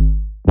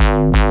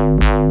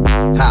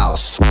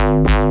 House.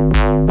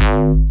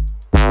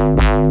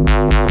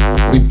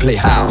 We play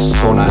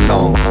house all night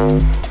long.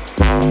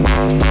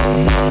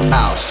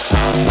 House.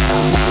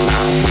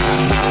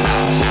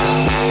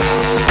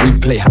 We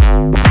play house.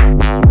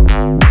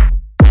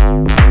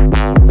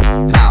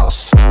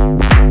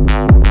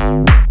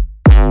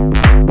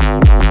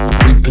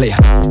 We play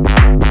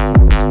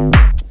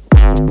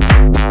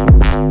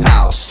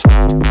house.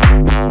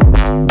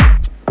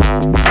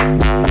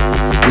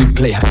 We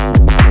play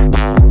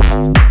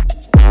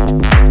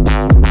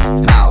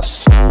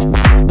house.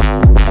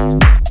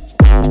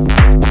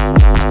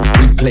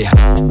 We play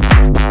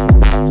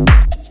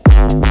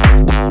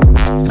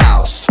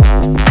house.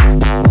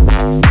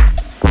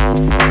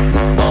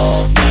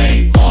 All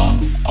night long.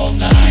 All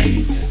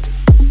night.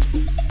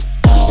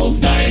 All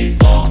night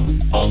long.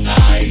 All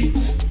night.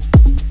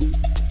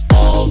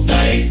 All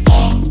night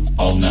long.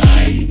 All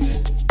night.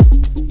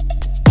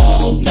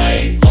 All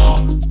night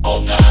long.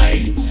 All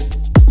night.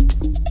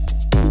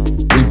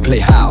 We play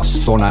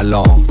house all night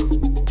long.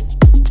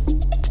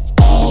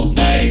 All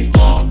night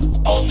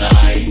long. All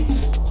night.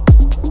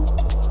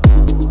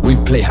 We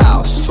play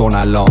house all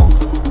night long.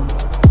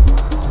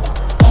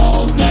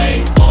 All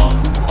night long.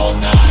 All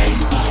night.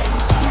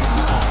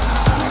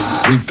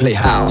 We play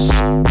house,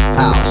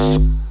 house,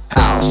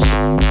 house,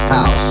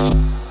 house,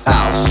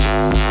 house,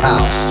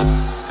 house,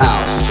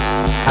 house,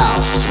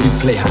 house. We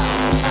play house.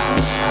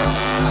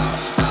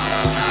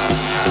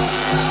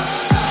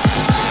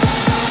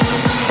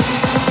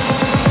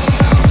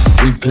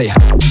 We play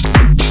house.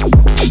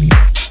 We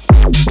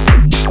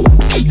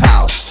play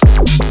house.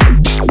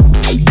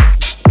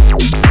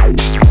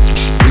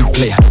 We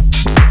play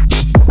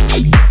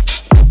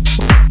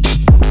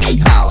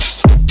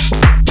house.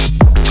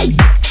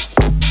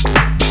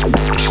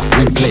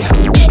 We play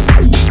house.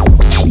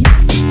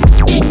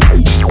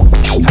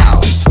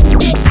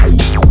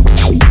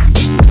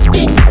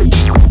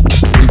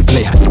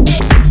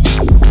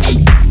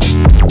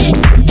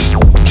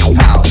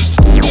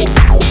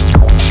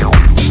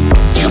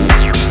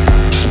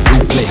 We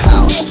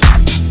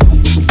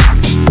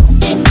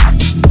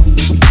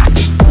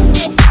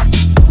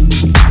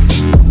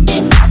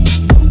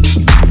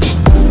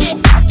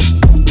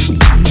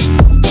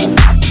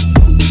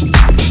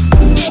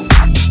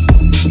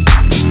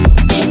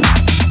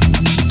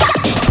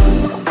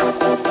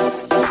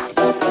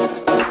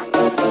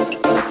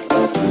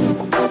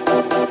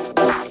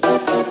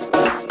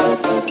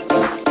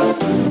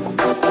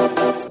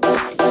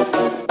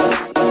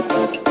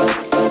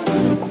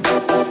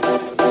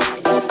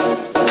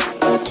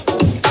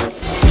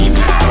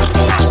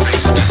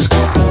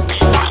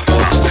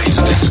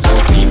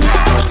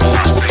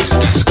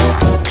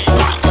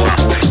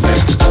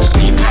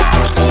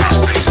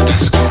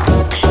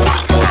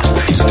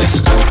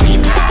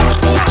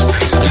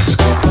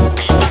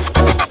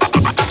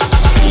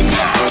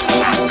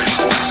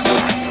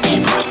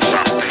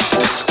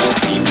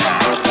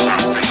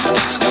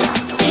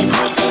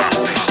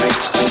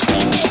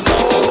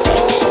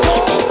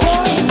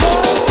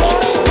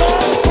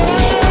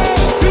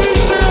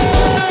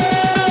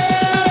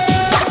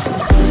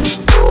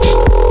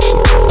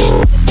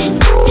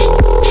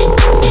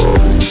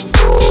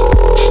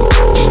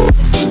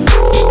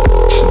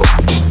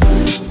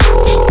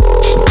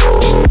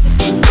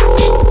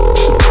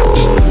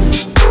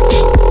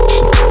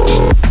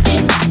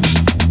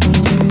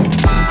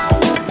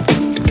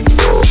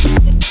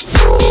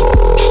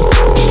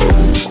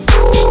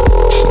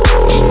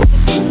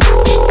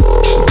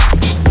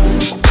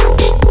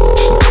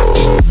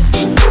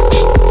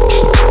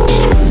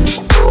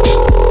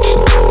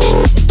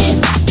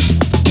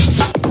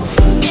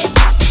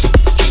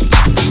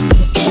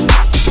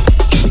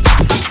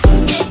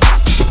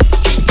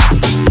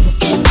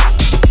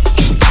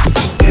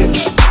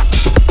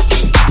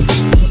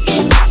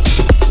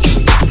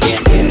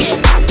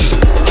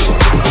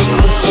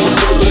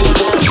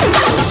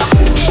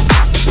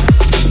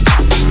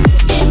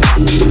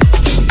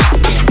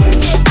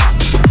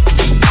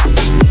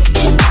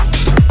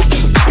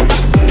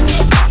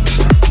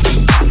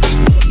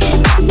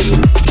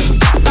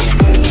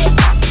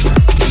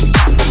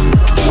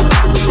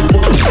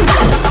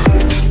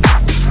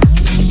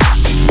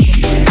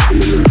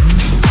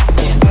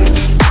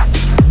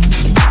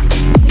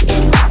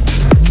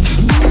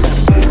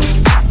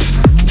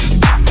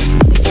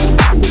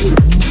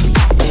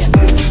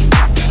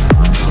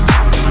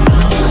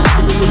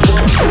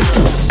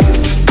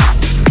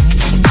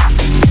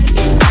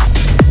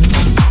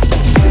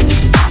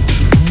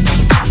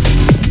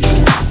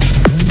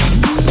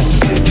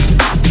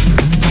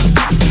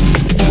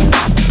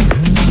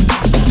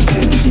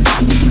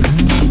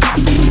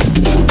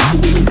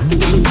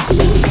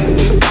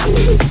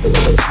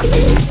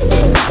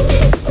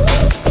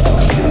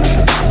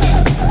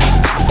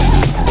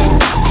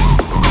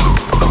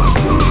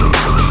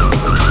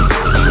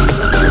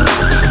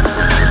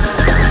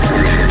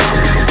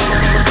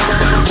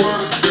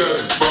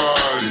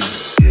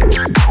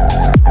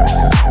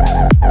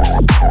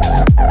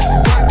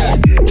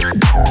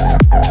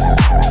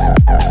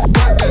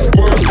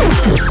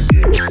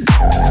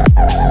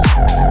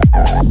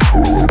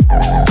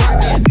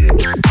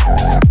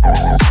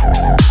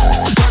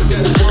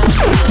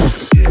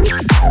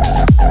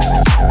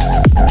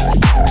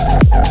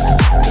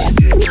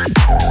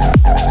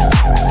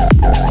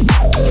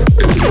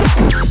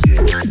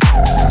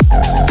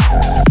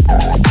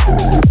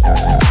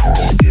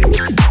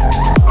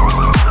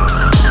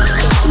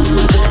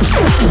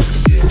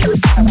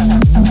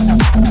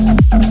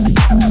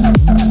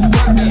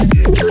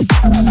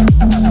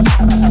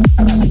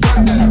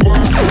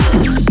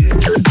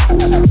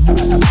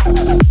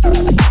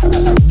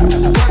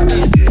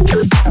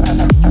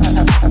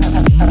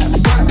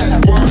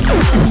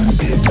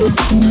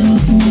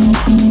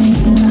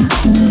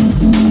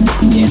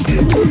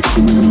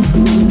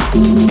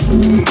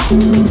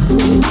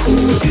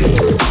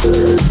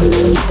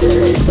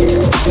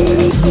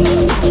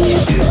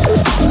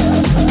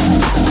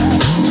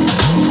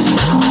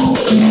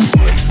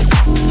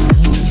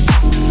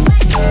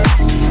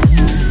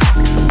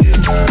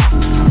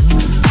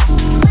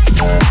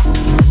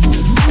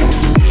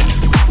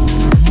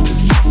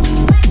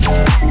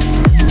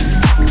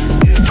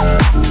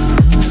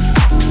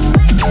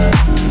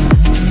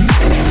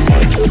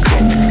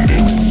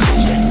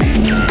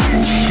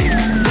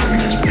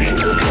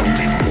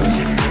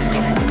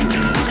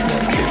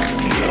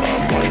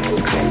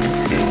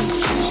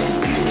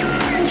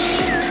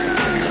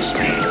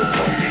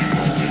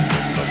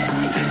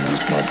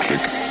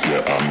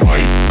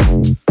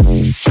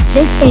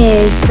This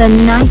is the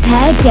Nice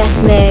Hair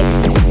Guest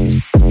Mix.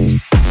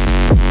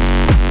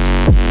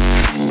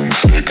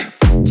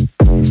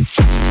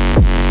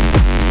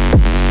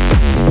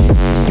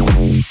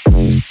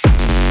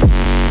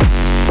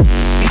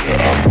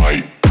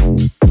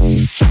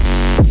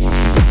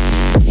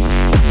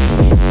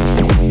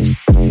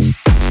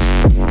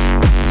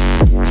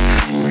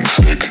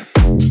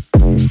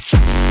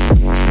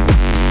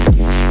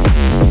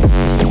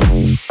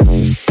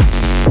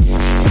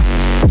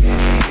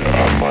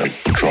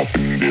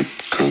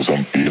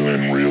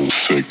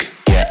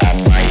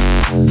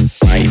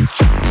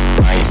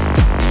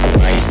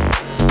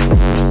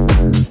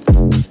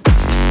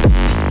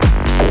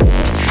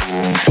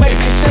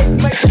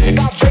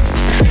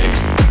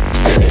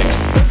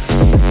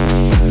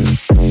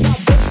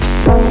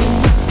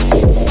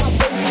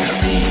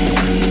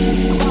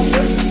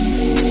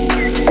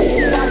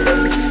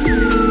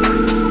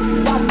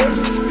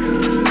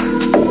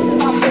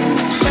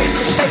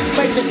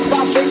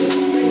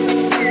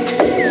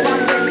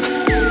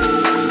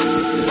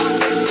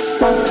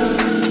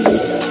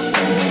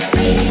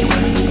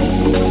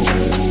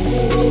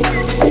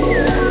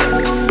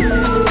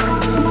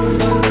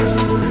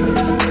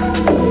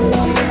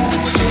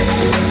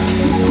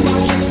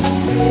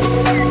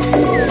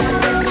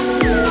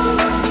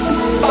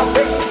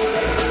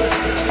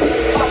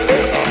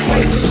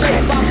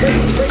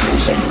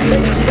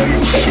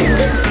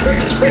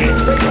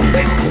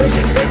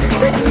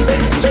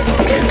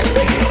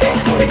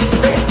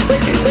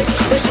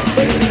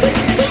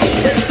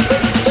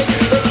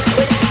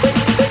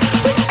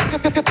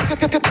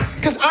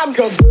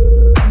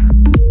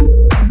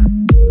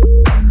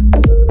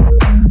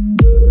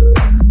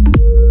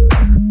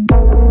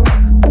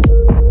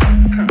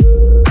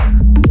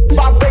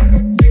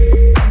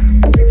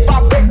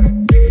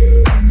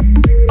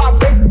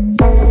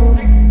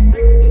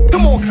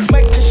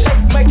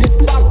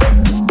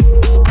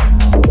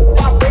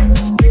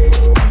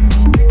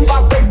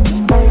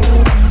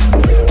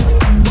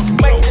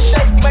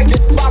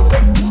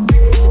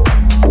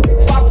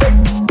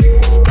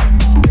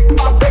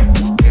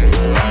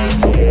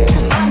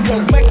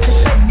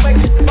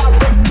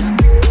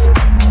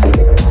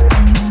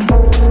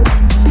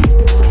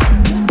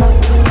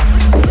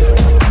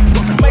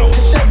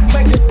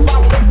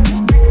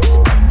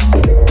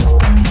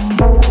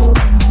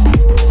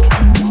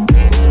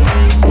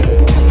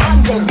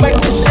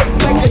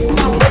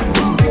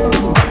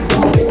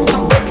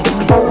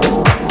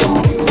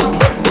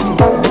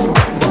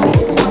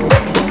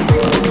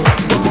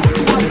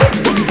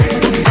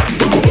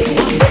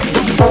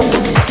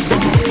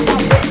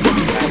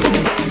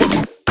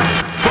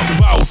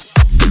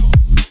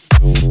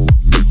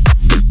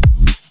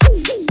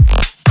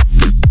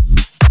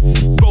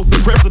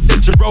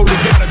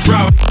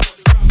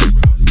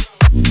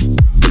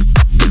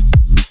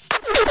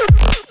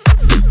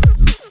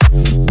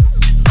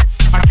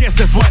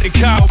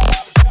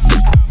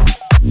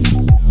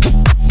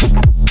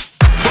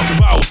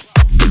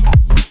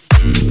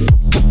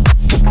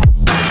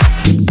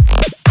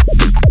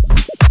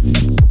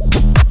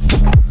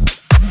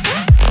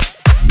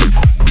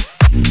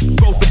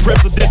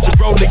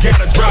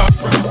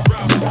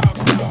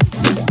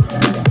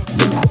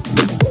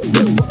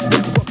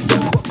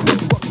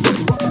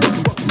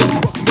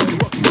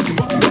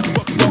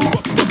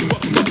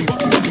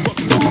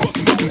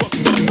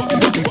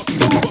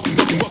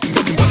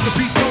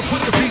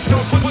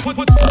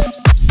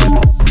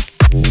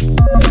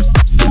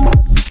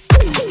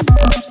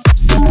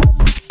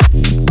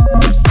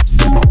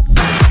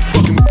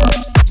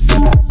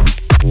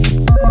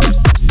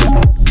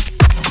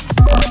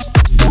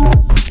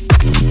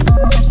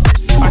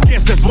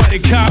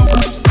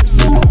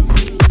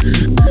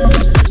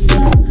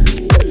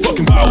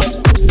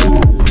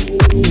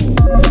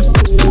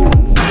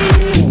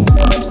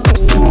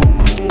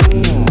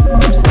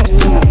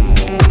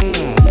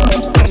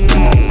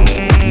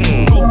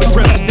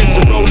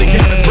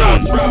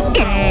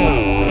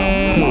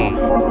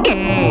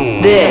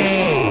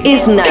 This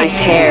is Nice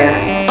Hair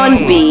on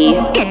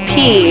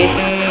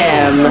BPM.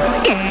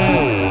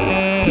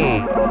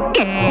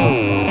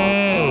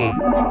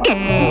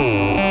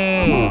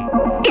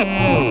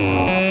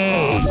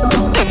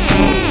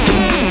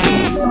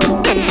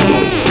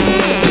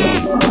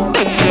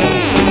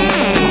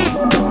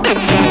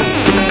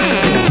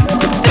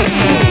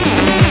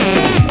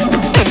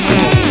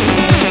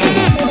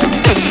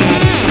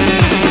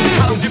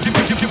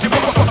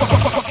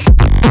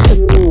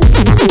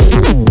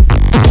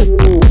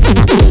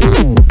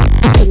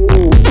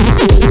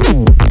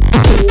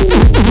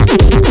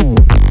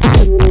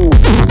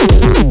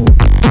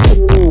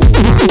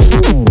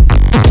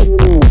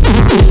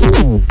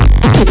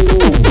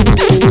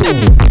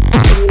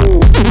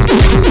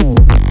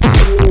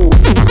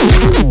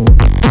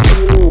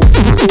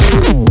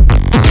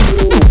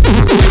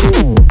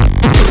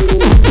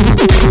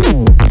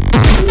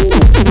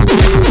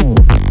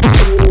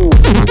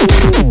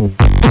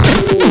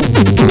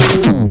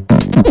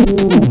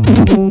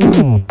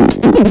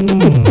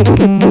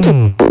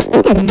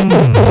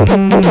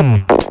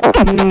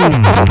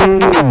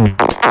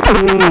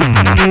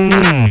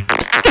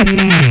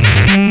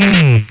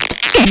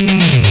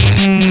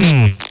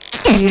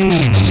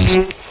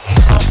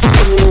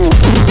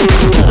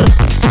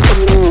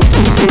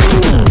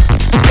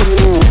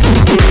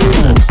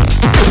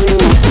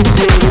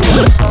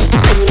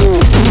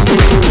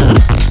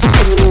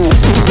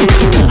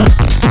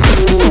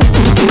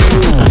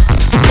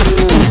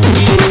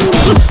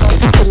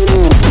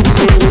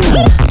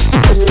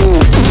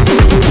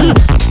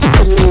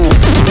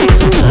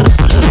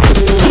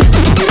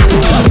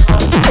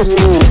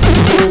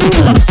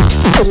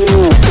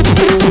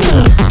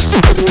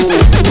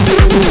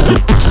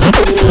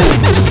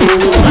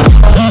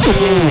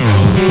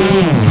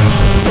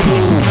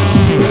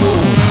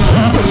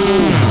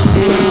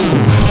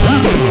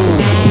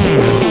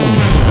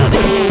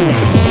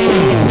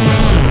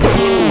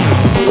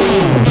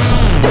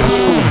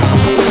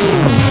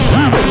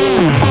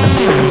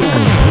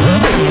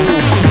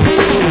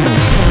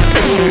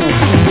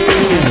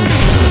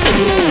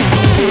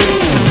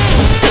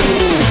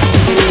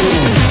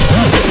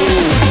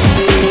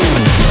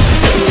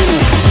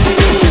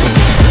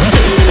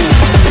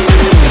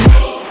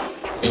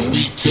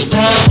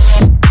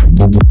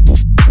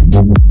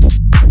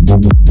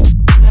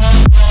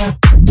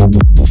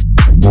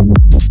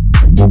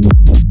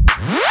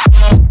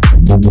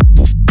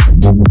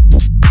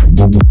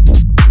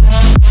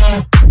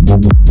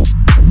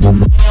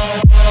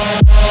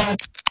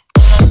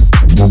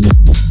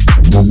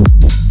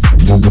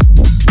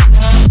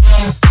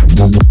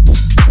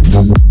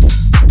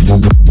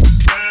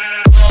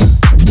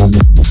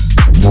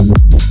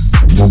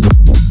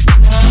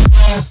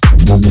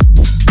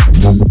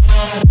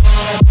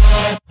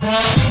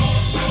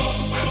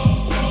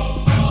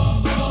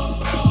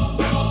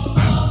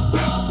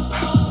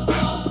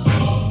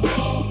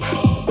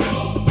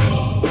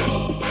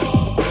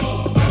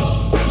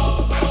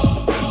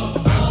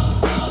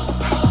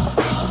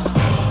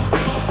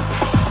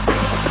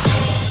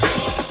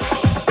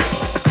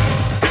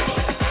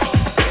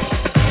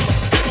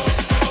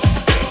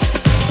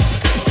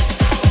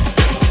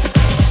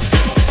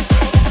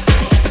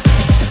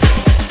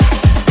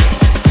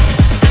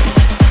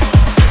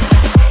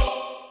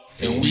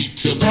 And we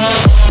killing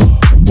it.